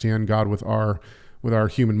understand God with our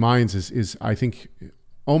human minds is I think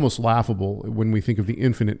almost laughable when we think of the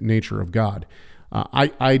infinite nature of God.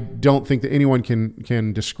 I don't think that anyone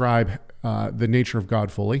can describe the nature of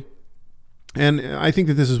God fully. And I think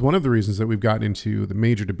that this is one of the reasons that we've gotten into the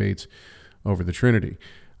major debates over the Trinity.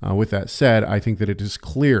 With that said, I think that it is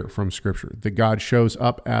clear from Scripture that God shows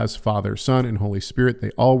up as Father, Son, and Holy Spirit. They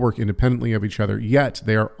all work independently of each other, yet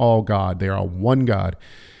they are all God. They are all one God.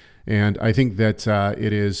 And I think that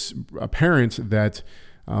it is apparent that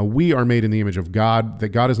we are made in the image of God, that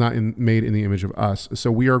God is not made in the image of us.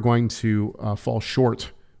 So we are going to fall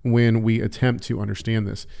short when we attempt to understand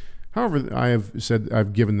this. However,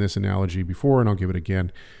 I've given this analogy before, and I'll give it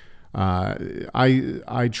again.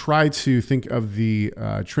 I try to think of the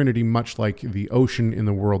Trinity much like the ocean in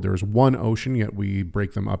the world. There's one ocean, yet we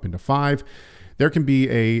break them up into 5. There can be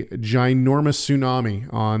a ginormous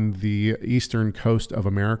tsunami on the eastern coast of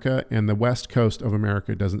America, and the west coast of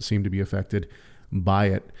America doesn't seem to be affected by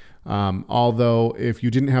it. Although if you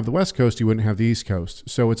didn't have the west coast, you wouldn't have the east coast.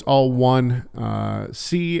 So it's all one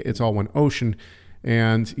sea, it's all one ocean,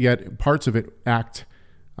 and yet parts of it act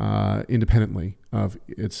independently of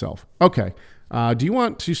itself. Okay. Do you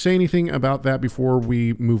want to say anything about that before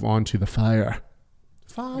we move on to the fire?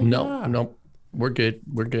 No, we're good.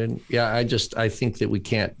 We're good. Yeah. I think that we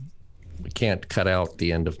can't cut out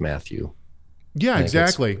the end of Matthew. Yeah,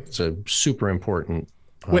 exactly. It's a super important.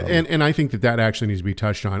 And I think that actually needs to be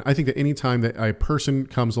touched on. I think that anytime that a person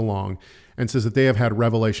comes along and says that they have had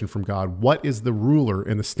revelation from God, what is the ruler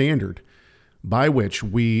and the standard by which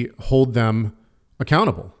we hold them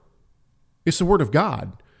accountable? It's the Word of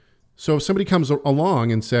God. So if somebody comes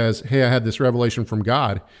along and says, hey, I had this revelation from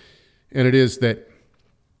God, and it is that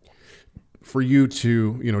for you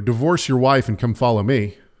to, divorce your wife and come follow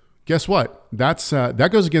me, guess what? That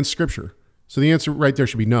goes against Scripture. So the answer right there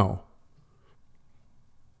should be no.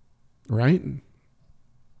 Right?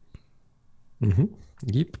 Mm-hmm.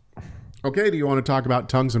 Yep. Okay. Do you want to talk about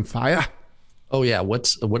tongues and fire? Oh yeah.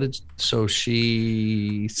 So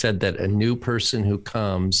she said that a new person who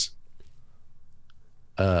comes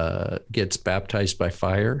gets baptized by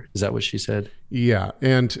fire. Is that what she said? Yeah.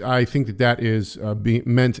 And I think that is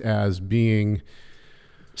meant as being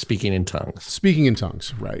speaking in tongues. Speaking in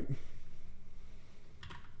tongues. Right.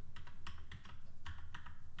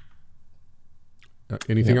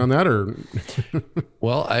 Anything on that, or?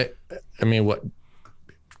 Well, I mean,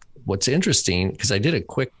 what's interesting, because I did a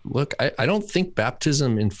quick look, I don't think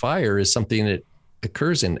baptism in fire is something that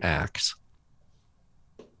occurs in Acts.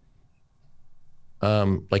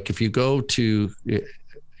 Like if you go to,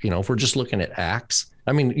 if we're just looking at Acts,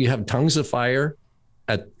 I mean, you have tongues of fire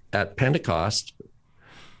at Pentecost,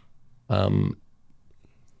 but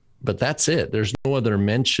that's it. There's no other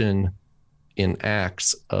mention in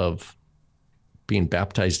Acts of being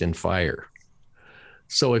baptized in fire.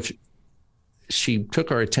 So if she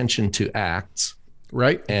took our attention to Acts,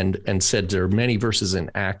 right, and said there are many verses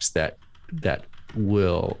in Acts that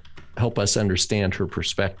will help us understand her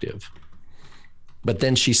perspective, but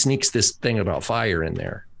then she sneaks this thing about fire in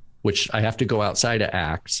there, which I have to go outside of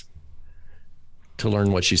Acts to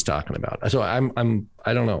learn what she's talking about. So I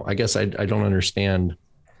don't know. I guess I don't understand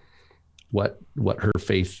what her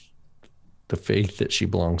faith, the faith that she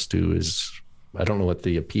belongs to is. I don't know what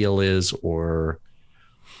the appeal is, or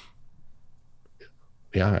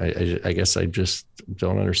I guess I just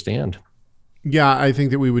don't understand. Yeah, I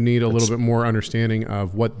think that we would need a little bit more understanding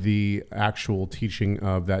of what the actual teaching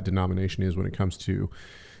of that denomination is when it comes to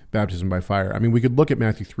baptism by fire. I mean, we could look at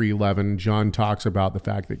Matthew 3:11. John talks about the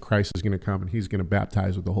fact that Christ is going to come and he's going to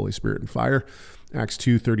baptize with the Holy Spirit and fire. Acts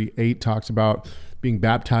 2:38 talks about being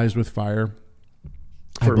baptized with fire.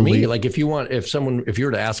 For me, like if you were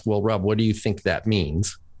to ask, well, Rob, what do you think that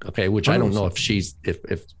means? Okay. Which I don't know if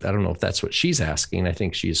I don't know if that's what she's asking. I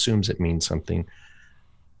think she assumes it means something.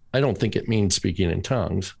 I don't think it means speaking in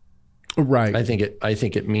tongues. Right. I think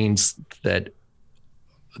it means that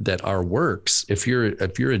our works, if you're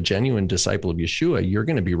a genuine disciple of Yeshua, you're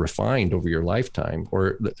going to be refined over your lifetime.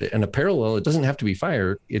 Or in a parallel, it doesn't have to be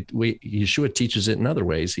fire. Yeshua teaches it in other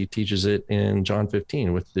ways. He teaches it in John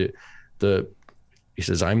 15 with he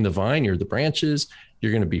says, I'm the vine, you're the branches,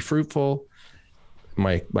 you're going to be fruitful.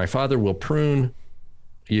 My Father will prune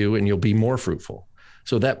you and you'll be more fruitful.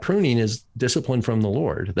 So that pruning is discipline from the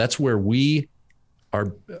Lord. That's where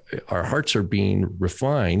our hearts are being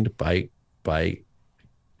refined by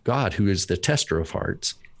God, who is the tester of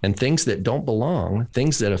hearts, and things that don't belong,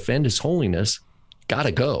 things that offend his holiness, got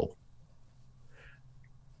to go.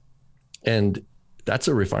 And that's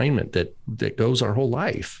a refinement that goes our whole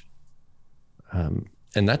life.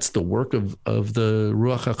 And that's the work of the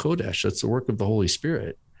Ruach HaKodesh. That's the work of the Holy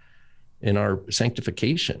Spirit in our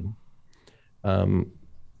sanctification.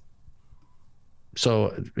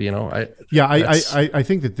 So, I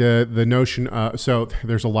think that the notion, so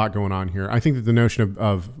there's a lot going on here. I think that the notion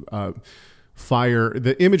of fire,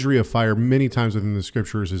 the imagery of fire many times within the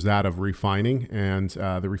scriptures is that of refining and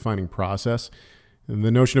the refining process. And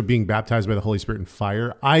the notion of being baptized by the Holy Spirit in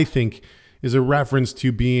fire, I think, is a reference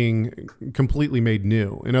to being completely made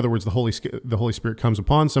new. In other words, the Holy Spirit comes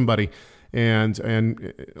upon somebody and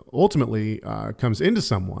ultimately comes into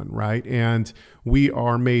someone, right? And we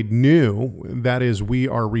are made new. That is, we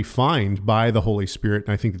are refined by the Holy Spirit.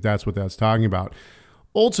 And I think that that's what that's talking about.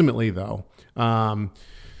 Ultimately, though,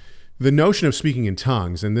 the notion of speaking in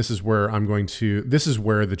tongues, and this is where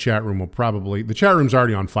the chat room the chat room's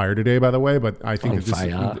already on fire today, by the way, but I think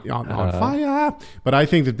on fire. But I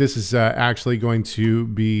think that this is actually going to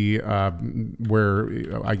be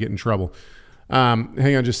where I get in trouble.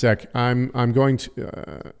 Hang on just a sec. I'm going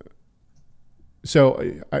to,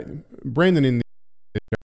 Brandon in the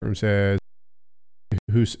chat room says,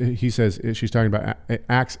 he says she's talking about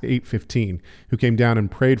Acts 8:15, who came down and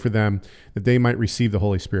prayed for them that they might receive the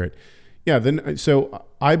Holy Spirit. Yeah, so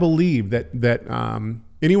I believe that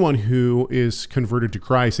anyone who is converted to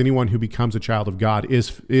Christ, anyone who becomes a child of God is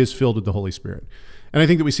filled with the Holy Spirit. And I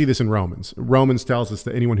think that we see this in Romans. Romans tells us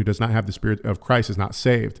that anyone who does not have the Spirit of Christ is not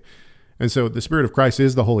saved. And so the Spirit of Christ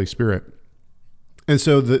is the Holy Spirit. And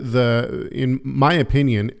so in my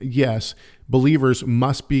opinion, yes, believers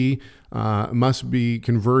must be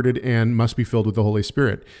converted and must be filled with the Holy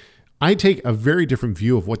Spirit. I take a very different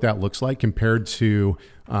view of what that looks like compared to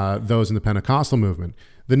those in the Pentecostal movement.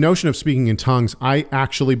 The notion of speaking in tongues,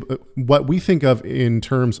 what we think of in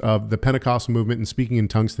terms of the Pentecostal movement and speaking in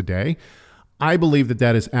tongues today, I believe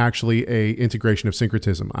that is actually a integration of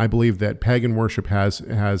syncretism. I believe that pagan worship has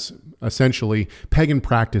essentially, pagan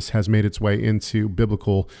practice has made its way into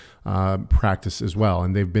biblical practice as well,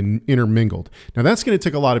 and they've been intermingled. Now, that's going to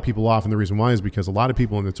tick a lot of people off, and the reason why is because a lot of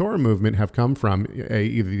people in the Torah movement have come from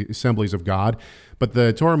either the Assemblies of God, but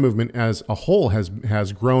the Torah movement as a whole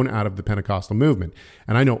has grown out of the Pentecostal movement.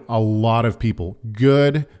 And I know a lot of people,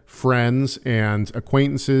 good friends and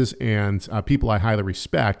acquaintances and people I highly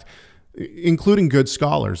respect, including good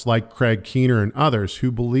scholars like Craig Keener and others,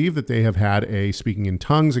 who believe that they have had a speaking in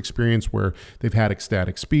tongues experience where they've had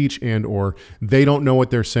ecstatic speech and or they don't know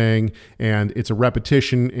what they're saying and it's a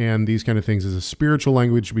repetition and these kind of things is a spiritual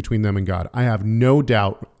language between them and God. I have no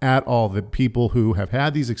doubt at all that people who have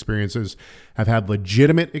had these experiences have had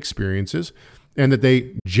legitimate experiences and that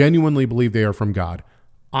they genuinely believe they are from God.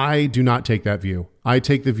 I do not take that view. I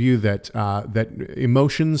take the view that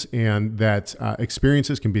emotions and that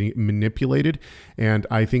experiences can be manipulated, and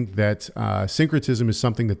I think that syncretism is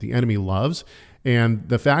something that the enemy loves. And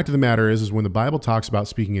the fact of the matter is when the Bible talks about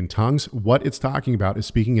speaking in tongues, what it's talking about is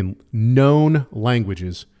speaking in known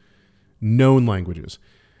languages.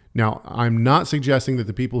 Now, I'm not suggesting that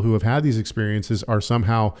the people who have had these experiences are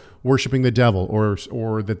somehow worshiping the devil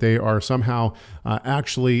or that they are somehow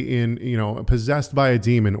actually possessed by a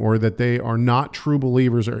demon or that they are not true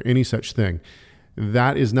believers or any such thing.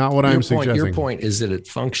 That is not what I'm suggesting. Your point is that it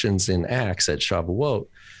functions in Acts at Shavuot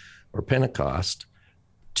or Pentecost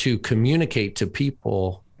to communicate to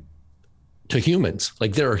people, to humans.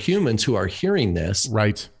 Like there are humans who are hearing this.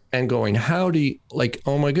 Right. And going, how do you, like,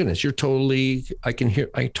 oh my goodness, I totally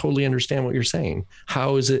understand what you're saying.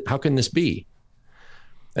 How can this be?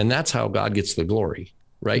 And that's how God gets the glory,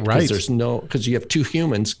 right? Right. Because you have two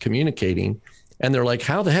humans communicating and they're like,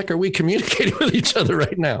 how the heck are we communicating with each other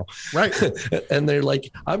right now? Right. And they're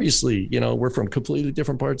like, obviously, we're from completely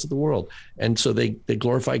different parts of the world. And so they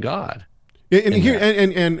glorify God. And here,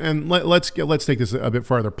 let's take this a bit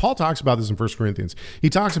farther. Paul talks about this in 1 Corinthians. He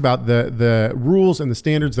talks about the rules and the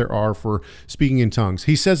standards there are for speaking in tongues.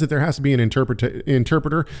 He says that there has to be an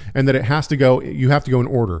interpreter, and that you have to go in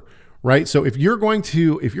order, right? So if you're going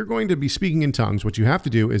to be speaking in tongues, what you have to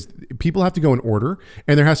do is people have to go in order,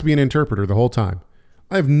 and there has to be an interpreter the whole time.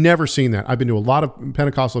 I've never seen that. I've been to a lot of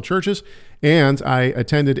Pentecostal churches, and I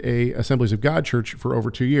attended a Assemblies of God church for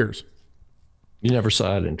over 2 years. You never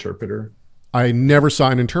saw an interpreter? I never saw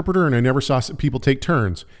an interpreter, and I never saw people take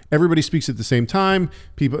turns. Everybody speaks at the same time.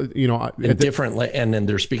 People, and then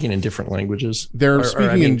they're speaking in different languages. They're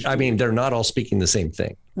speaking. I mean, they're not all speaking the same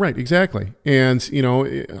thing. Right. Exactly. And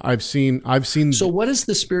I've seen. So what is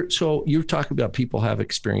the spirit? So you're talking about people have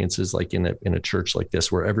experiences like in a church like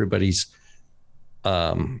this where everybody's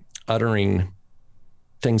uttering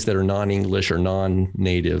things that are non-English or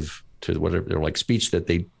non-native to whatever they're like speech that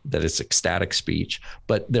it's ecstatic speech,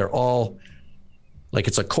 but they're all like,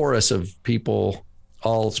 it's a chorus of people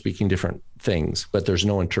all speaking different things, but there's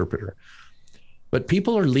no interpreter. But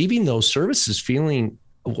people are leaving those services feeling,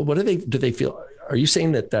 what do they feel? Are you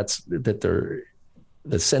saying that they're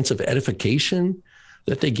the sense of edification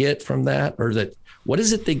that they get from that, or that, what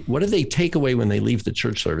do they take away when they leave the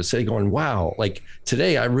church service? They going, wow, like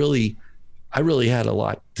today I really had a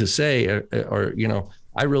lot to say, or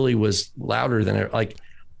I really was louder than like.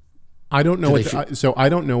 I don't know I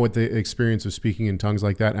don't know what the experience of speaking in tongues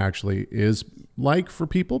like that actually is like for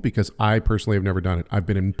people, because I personally have never done it. I've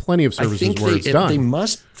been in plenty of services where it's done. They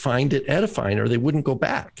must find it edifying, or they wouldn't go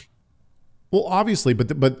back. Well, obviously,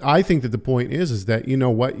 but I think that the point is that,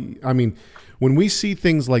 what I mean, when we see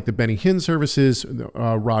things like the Benny Hinn services,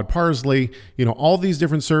 Rod Parsley, all these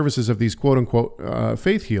different services of these quote unquote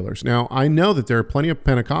faith healers. Now, I know that there are plenty of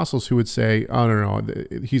Pentecostals who would say, "Oh no,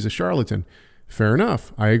 he's a charlatan." Fair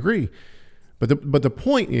enough, I agree. But the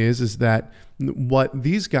point is that what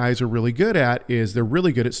these guys are really good at is they're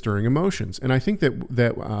really good at stirring emotions, and I think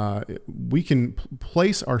that we can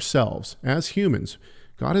place ourselves as humans.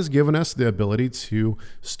 God has given us the ability to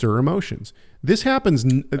stir emotions. This happens,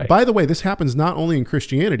 right. By the way, this happens not only in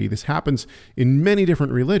Christianity, this happens in many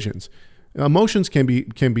different religions. Emotions can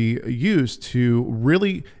be used to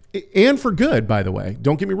really, and for good, by the way.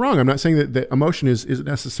 Don't get me wrong. I'm not saying that emotion isn't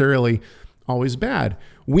necessarily always bad.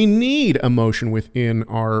 We need emotion within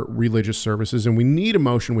our religious services, and we need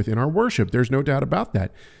emotion within our worship. There's no doubt about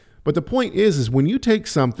that. But the point is when you take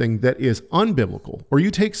something that is unbiblical, or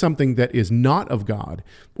you take something that is not of God,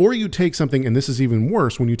 or you take something, and this is even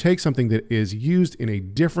worse, when you take something that is used in a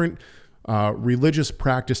different religious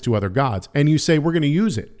practice to other gods, and you say, we're going to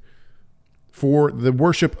use it for the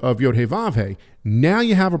worship of Yod-Heh-Vav-Heh, now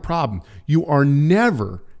you have a problem. You are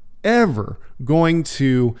never, ever going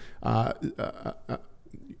to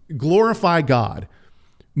glorify God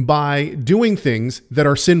by doing things that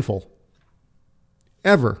are sinful.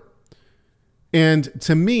 Ever. And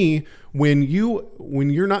to me, when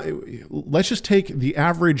you're not, let's just take the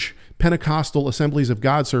average Pentecostal Assemblies of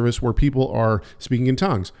God service where people are speaking in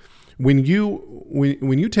tongues. When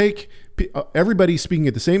you take everybody speaking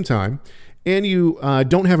at the same time and you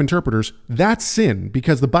don't have interpreters, that's sin,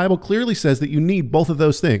 because the Bible clearly says that you need both of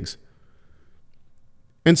those things.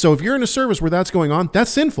 And so if you're in a service where that's going on,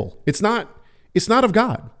 that's sinful. It's not of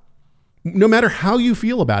God. No matter how you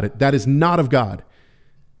feel about it, that is not of God.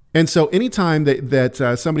 And so anytime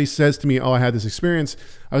that somebody says to me, oh, I had this experience,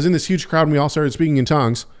 I was in this huge crowd and we all started speaking in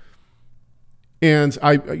tongues, and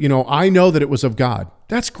I know that it was of God.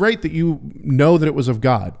 That's great that you know that it was of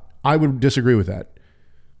God. I would disagree with that.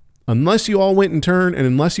 Unless you all went in turn, and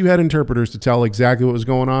unless you had interpreters to tell exactly what was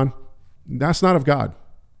going on, that's not of God.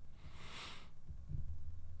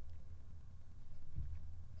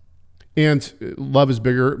 And Love is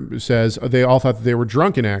Bigger says they all thought that they were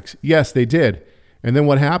drunk in Acts. Yes, they did. And then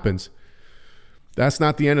what happens? That's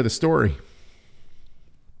not the end of the story.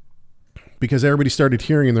 Because everybody started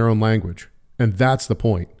hearing in their own language. And that's the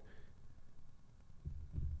point.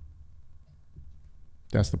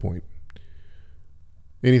 That's the point.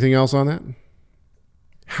 Anything else on that?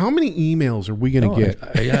 How many emails are we going to get?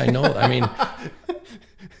 I know. I mean,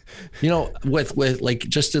 with like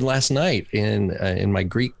just last night in my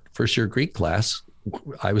first year Greek class,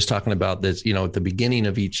 I was talking about this, at the beginning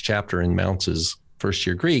of each chapter in Mounce's first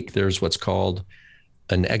year Greek, there's what's called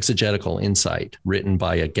an exegetical insight written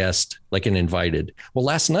by a guest, like an invited. Well,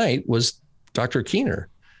 last night was Dr. Keener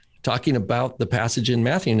talking about the passage in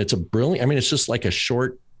Matthew, and it's it's just like a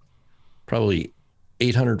short, probably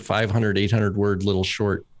 800 word little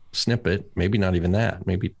short snippet, maybe not even that,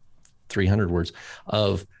 maybe 300 words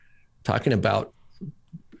of talking about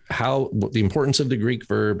how the importance of the Greek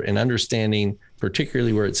verb and understanding,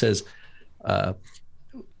 particularly where it says,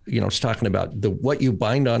 It's talking about what you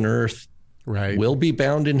bind on earth Right. will be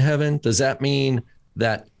bound in heaven. Does that mean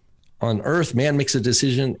that on earth, man makes a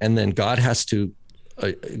decision and then God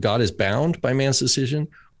is bound by man's decision?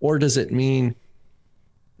 Or does it mean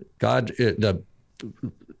the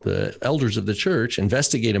elders of the church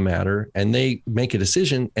investigate a matter and they make a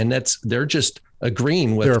decision, and they're just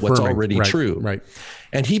agreeing with what's already true. Right.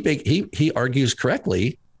 And he argues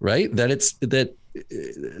correctly, right? That it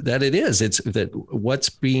is. It's that what's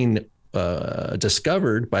being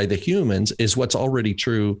discovered by the humans is what's already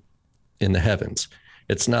true in the heavens.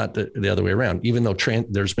 It's not the other way around, even though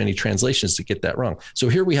there's many translations to get that wrong. So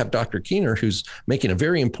here we have Dr. Keener, who's making a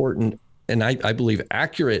very important and I believe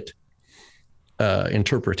accurate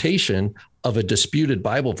interpretation of a disputed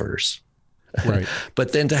Bible verse. Right.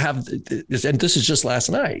 But then to have, and this is just last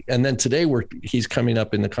night, and then today he's coming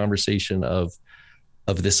up in the conversation of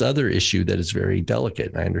this other issue that is very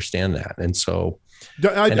delicate. And I understand that. And so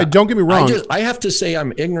don't get me wrong. I have to say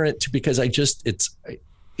I'm ignorant because it's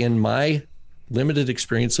in my limited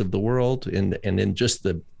experience of the world and in just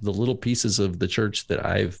the little pieces of the church that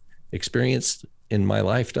I've experienced in my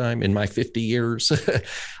lifetime, in my 50 years,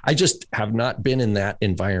 I just have not been in that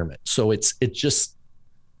environment. So it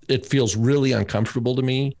feels really uncomfortable to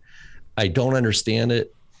me. I don't understand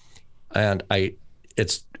it. And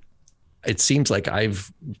it seems like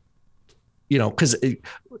I've, because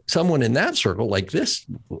someone in that circle, like this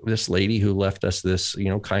lady who left us this,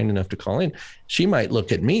 kind enough to call in, she might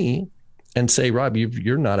look at me and say, Rob,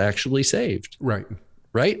 you're not actually saved. Right.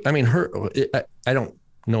 Right. I mean, I don't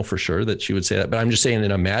know for sure that she would say that, but I'm just saying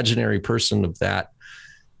an imaginary person of that,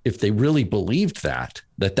 if they really believed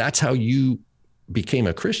that's how you became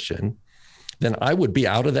a Christian, then I would be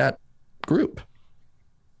out of that group.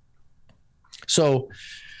 So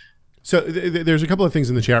there's a couple of things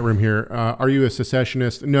in the chat room here. Are you a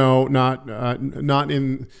secessionist? No, not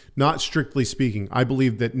strictly speaking. I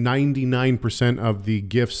believe that 99% of the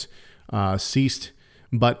gifts ceased,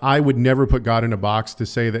 but I would never put God in a box to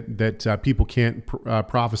say that people can't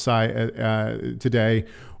prophesy today,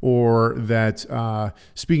 or that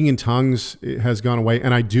speaking in tongues has gone away.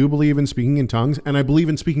 And I do believe in speaking in tongues, and I believe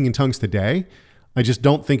in speaking in tongues today. I just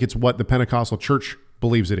don't think it's what the Pentecostal church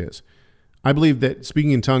believes it is. I believe that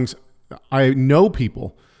speaking in tongues, I know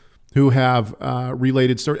people who have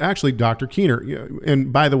related stories. Actually, Dr. Keener,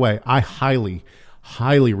 and by the way, I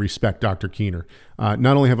highly respect Dr. Keener.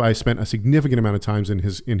 Not only have I spent a significant amount of times in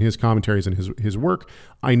his commentaries and his work,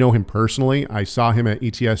 I know him personally. I saw him at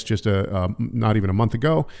ETS just not even a month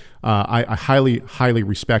ago. I highly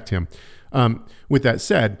respect him. With that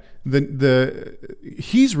said,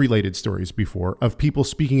 he's related stories before of people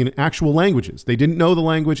speaking in actual languages. They didn't know the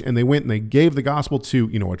language, and they went and they gave the gospel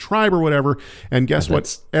to a tribe or whatever. And guess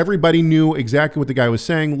what? Everybody knew exactly what the guy was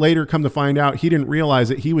saying. Later, come to find out, he didn't realize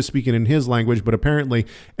that he was speaking in his language, but apparently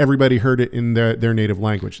everybody heard it in their native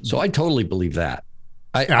language. So I totally believe that.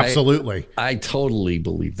 Absolutely. I totally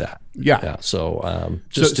believe that. Yeah. So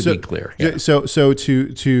just to be clear. Yeah. So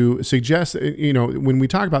to suggest, when we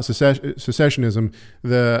talk about secessionism,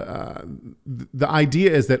 the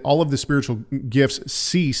idea is that all of the spiritual gifts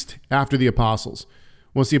ceased after the apostles.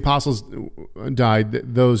 Once the apostles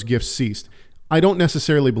died, those gifts ceased. I don't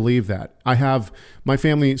necessarily believe that. My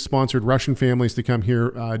family sponsored Russian families to come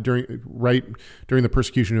here during the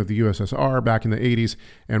persecution of the USSR back in the 80s,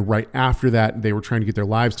 and right after that, they were trying to get their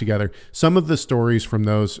lives together. Some of the stories from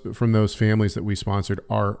those families that we sponsored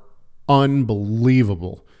are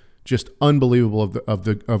unbelievable, just unbelievable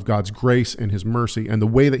of God's grace and His mercy and the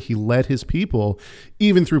way that He led His people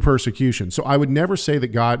even through persecution. So I would never say that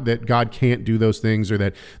God can't do those things, or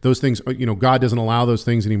that those things, God doesn't allow those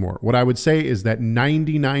things anymore. What I would say is that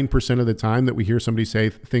 99% of the time that we hear somebody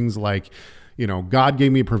say things like, God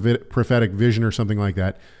gave me a prophetic vision or something like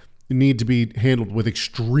that, need to be handled with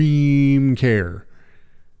extreme care.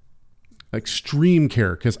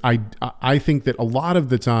 Because I think that a lot of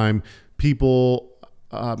the time people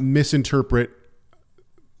misinterpret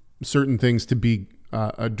certain things to be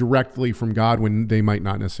directly from God when they might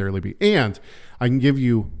not necessarily be. And I can give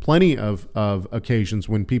you plenty of occasions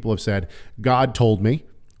when people have said, God told me,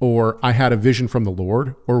 or I had a vision from the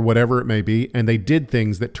Lord, or whatever it may be, and they did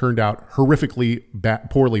things that turned out horrifically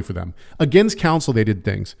poorly for them. Against counsel, they did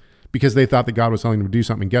things because they thought that God was telling them to do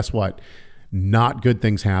something. And guess what? Not good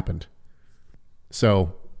things happened.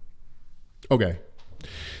 So, okay.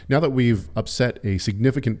 Now that we've upset a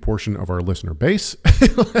significant portion of our listener base,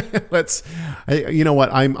 you know what?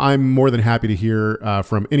 I'm more than happy to hear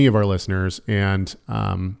from any of our listeners. And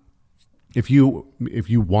if you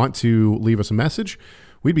want to leave us a message,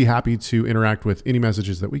 We'd be happy to interact with any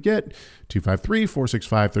messages that we get.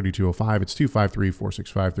 253-465-3205. It's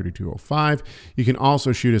 253-465-3205. You can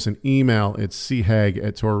also shoot us an email. It's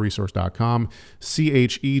chegg@torahresource.com,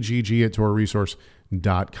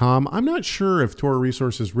 chegg@torahresource.com. I'm not sure if Torah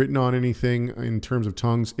Resource has written on anything in terms of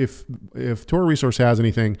tongues. If Torah Resource has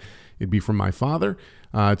anything, it'd be from my father,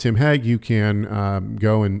 Tim Hegg. You can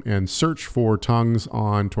go and search for tongues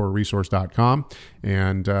on torahresource.com,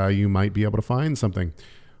 and you might be able to find something.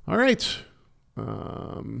 All right.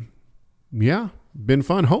 Yeah, been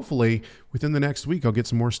fun. Hopefully, within the next week, I'll get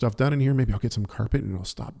some more stuff done in here. Maybe I'll get some carpet and it'll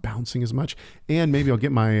stop bouncing as much. And maybe I'll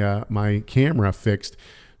get my my camera fixed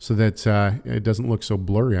so that it doesn't look so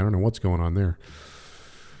blurry. I don't know what's going on there.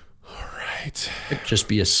 All right. It'd just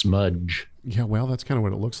be a smudge. Yeah, well, that's kind of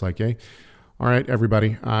what it looks like, eh? All right,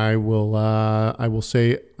 everybody. I will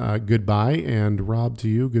say goodbye, and Rob, to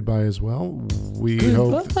you, goodbye as well. We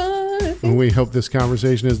hope this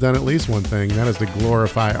conversation has done at least one thing. That is to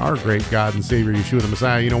glorify our great God and Savior, Yeshua the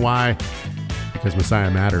Messiah. You know why? Because Messiah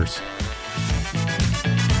matters.